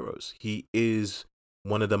tier heroes. He is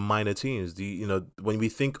one of the minor teams. When we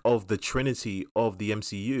think of the trinity of the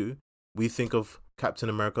MCU, we think of Captain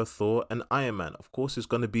America, Thor, and Iron Man. Of course, it's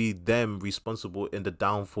going to be them responsible in the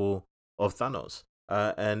downfall of Thanos.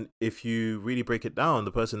 And if you really break it down,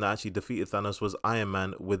 the person that actually defeated Thanos was Iron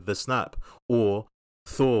Man with the snap, or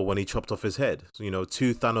Thor when he chopped off his head. So,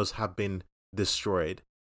 2 Thanos have been destroyed.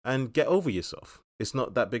 And get over yourself. It's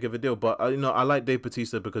not that big of a deal. But, I like Dave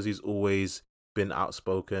Bautista because he's always been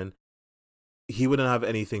outspoken. He wouldn't have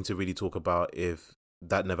anything to really talk about if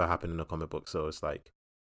that never happened in a comic book. So it's like,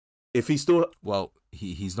 if he still... Well,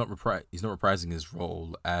 he's not reprising his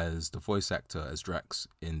role as the voice actor as Drax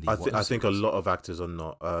in the... I think a lot of actors are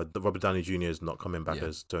not. Robert Downey Jr. is not coming back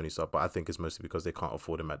as Tony Stark, but I think it's mostly because they can't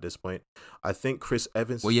afford him at this point. I think Chris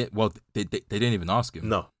Evans... Well, they didn't even ask him.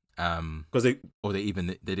 No. Because they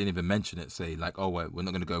didn't even mention it. Say like, oh, we're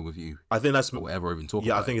not going to go with you. I think that's or whatever. Or even talk.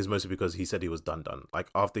 Yeah, about I think it's mostly because he said he was done. Like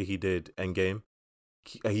after he did Endgame.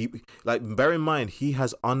 He bear in mind he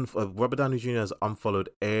has Robert Downey Jr. has unfollowed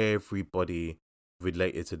everybody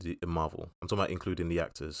related to the Marvel. I'm talking about including the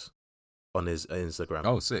actors on his Instagram.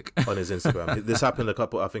 Oh, sick! On his Instagram, this happened a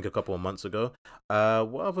couple of months ago.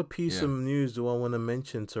 What other piece of news do I want to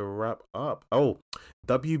mention to wrap up? Oh,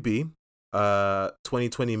 WB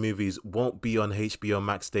 2020 movies won't be on HBO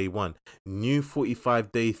Max day one. New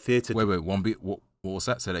 45-day theater. Wait, won't be. What was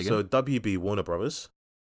that? Say that again. So WB Warner Brothers.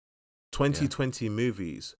 2020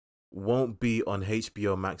 movies won't be on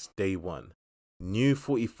HBO Max day one. new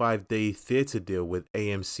 45-day theater deal with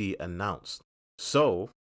AMC announced. So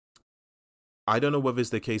I don't know whether it's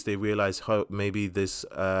the case they realize how maybe this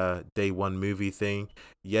day one movie thing,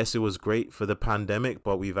 yes, it was great for the pandemic,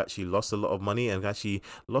 but we've actually lost a lot of money and actually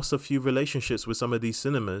lost a few relationships with some of these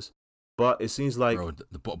cinemas. But it seems like, bro,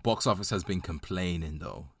 the box office has been complaining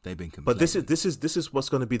though. They've been complaining. But this is what's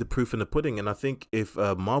going to be the proof in the pudding. And I think if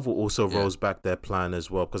Marvel also rolls back their plan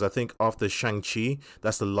as well, because I think after Shang-Chi,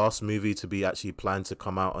 that's the last movie to be actually planned to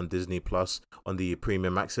come out on Disney Plus on the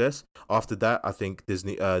premium access. After that, I think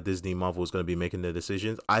Disney Marvel is going to be making their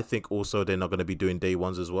decisions. I think also they're not going to be doing day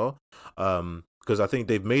ones as well, because I think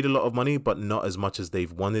they've made a lot of money, but not as much as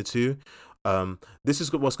they've wanted to. This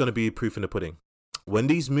is what's going to be proof in the pudding. When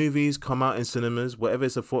these movies come out in cinemas, whether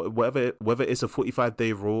it's a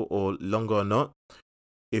 45-day rule or longer or not,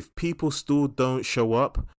 if people still don't show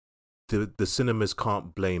up, the cinemas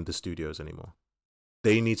can't blame the studios anymore.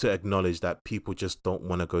 They need to acknowledge that people just don't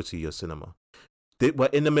want to go to your cinema. We're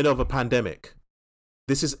in the middle of a pandemic.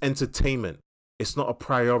 This is entertainment. It's not a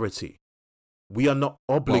priority. We are not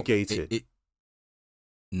obligated.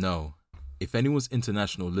 No. If anyone's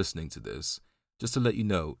international listening to this, just to let you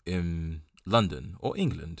know, in London or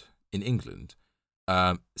England,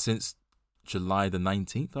 since July the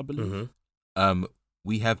 19th, I believe,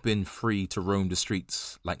 we have been free to roam the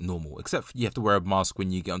streets like normal, except you have to wear a mask when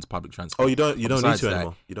you get onto public transport. Oh, you don't need to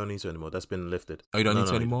anymore. You don't need to anymore. That's been lifted. Oh, you don't need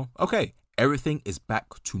to anymore? Okay. Everything is back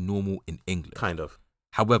to normal in England. Kind of.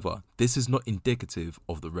 However, this is not indicative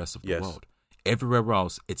of the rest of the world. Everywhere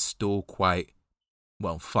else, it's still quite,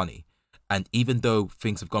 funny. And even though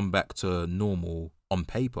things have gone back to normal on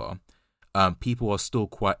paper, people are still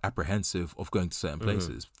quite apprehensive of going to certain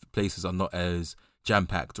places. Places are not as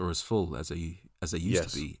jam-packed or as full as they used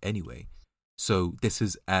to be anyway. So this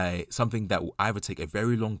is something that will either take a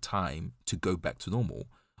very long time to go back to normal,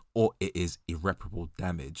 or it is irreparable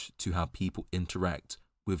damage to how people interact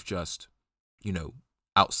with just,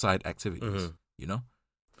 outside activities,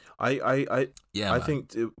 I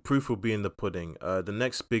think proof will be in the pudding. The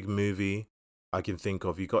next big movie I can think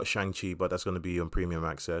of, you got Shang-Chi, but that's going to be on premium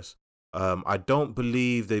access. I don't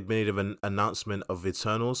believe they've made an announcement of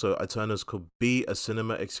Eternals, so Eternals could be a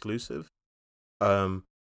cinema exclusive.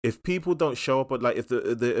 If people don't show up, but like if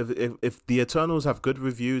the Eternals have good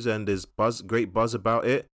reviews and there's great buzz about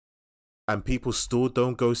it, and people still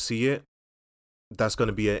don't go see it, that's going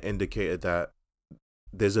to be an indicator that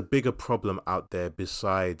there's a bigger problem out there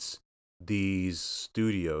besides these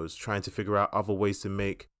studios trying to figure out other ways to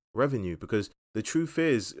make revenue. Because the truth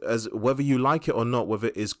is, as whether you like it or not,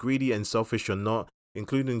 whether it's greedy and selfish or not,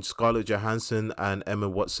 including Scarlett Johansson and Emma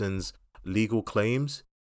Watson's legal claims,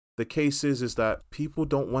 the case is that people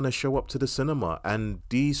don't want to show up to the cinema, and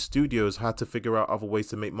these studios had to figure out other ways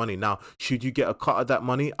to make money. Now, should you get a cut of that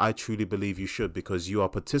money? I truly believe you should, because you are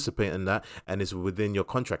participating in that and it's within your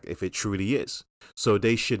contract if it truly is. So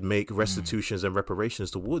they should make restitutions and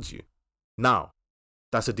reparations towards you. Now,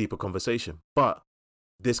 that's a deeper conversation, but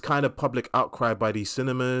this kind of public outcry by these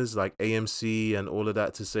cinemas like AMC and all of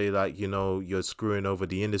that to say like, you're screwing over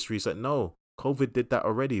the industry. It's like, no, COVID did that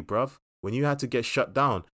already, bruv. When you had to get shut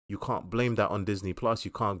down, you can't blame that on Disney Plus.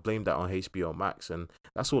 You can't blame that on HBO Max. And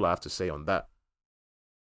that's all I have to say on that.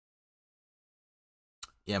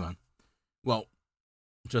 Yeah, man. Well,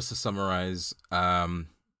 just to summarize,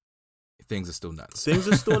 things are still nuts. Things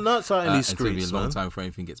are still nuts out in these streets, man. It's going to be a long time before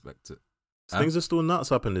anything gets back to... Things are still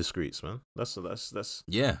nuts up in the streets, man. That's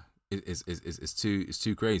yeah. It's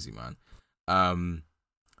too crazy, man.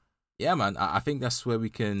 Yeah, man. I think that's where we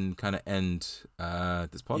can kind of end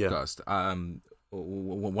this podcast. Yeah.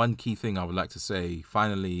 One key thing I would like to say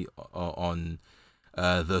finally on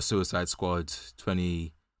the Suicide Squad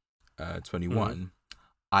 2021,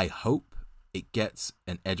 I hope it gets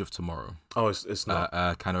an Edge of Tomorrow. Oh, it's not.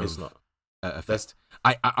 It's not. Effect.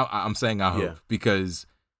 I'm saying I hope because.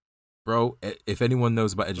 Bro, if anyone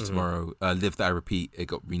knows about Edge of Tomorrow, Live That I Repeat, it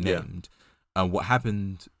got renamed. And what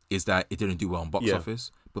happened is that it didn't do well on box office,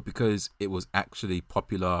 but because it was actually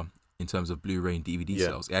popular in terms of Blu-ray and DVD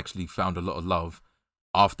sales, it actually found a lot of love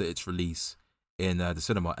after its release in the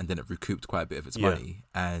cinema, and then it recouped quite a bit of its money,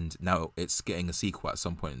 and now it's getting a sequel at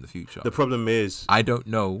some point in the future. The problem is... I don't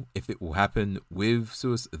know if it will happen with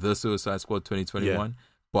the Suicide Squad 2021,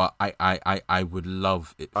 but I would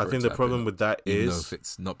love it. I think the problem with that is, if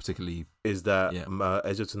it's not particularly, is that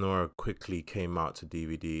Edge of Tomorrow quickly came out to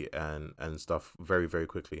DVD and stuff very, very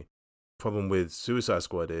quickly. Problem with Suicide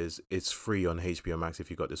Squad is it's free on HBO Max if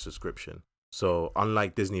you got the subscription. So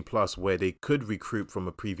unlike Disney Plus, where they could recruit from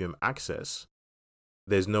a premium access,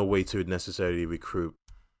 there's no way to necessarily recruit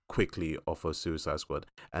quickly off of Suicide Squad,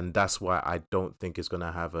 and that's why I don't think it's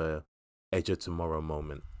gonna have a Edge of Tomorrow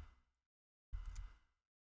moment.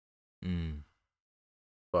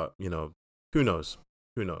 But who knows?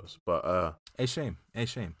 But a shame.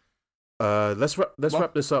 Let's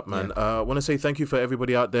wrap this up, man. Yeah. I want to say thank you for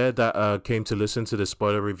everybody out there that came to listen to the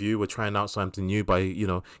spoiler review. We're trying out something new by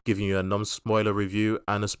giving you a non-spoiler review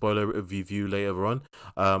and a spoiler review later on.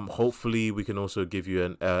 Hopefully we can also give you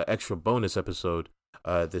an extra bonus episode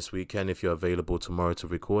this weekend if you're available tomorrow to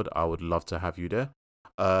record. I would love to have you there.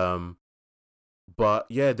 But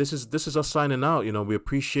yeah, this is us signing out. We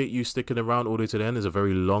appreciate you sticking around all the way to the end. It's a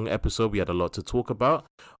very long episode. We had a lot to talk about.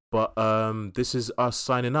 But this is us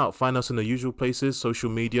signing out. Find us in the usual places, social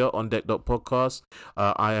media, ondeck.podcast.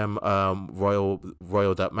 I am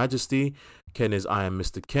Royal.Majesty. Ken is I am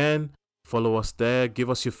Mr. Ken. Follow us there. Give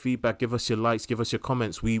us your feedback. Give us your likes. Give us your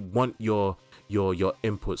comments. We want your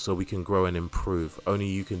input so we can grow and improve. Only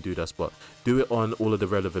you can do that, but do it on all of the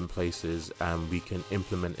relevant places and we can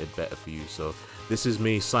implement it better for you. So this is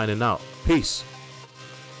me signing out. Peace.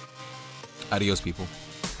 Adios, people.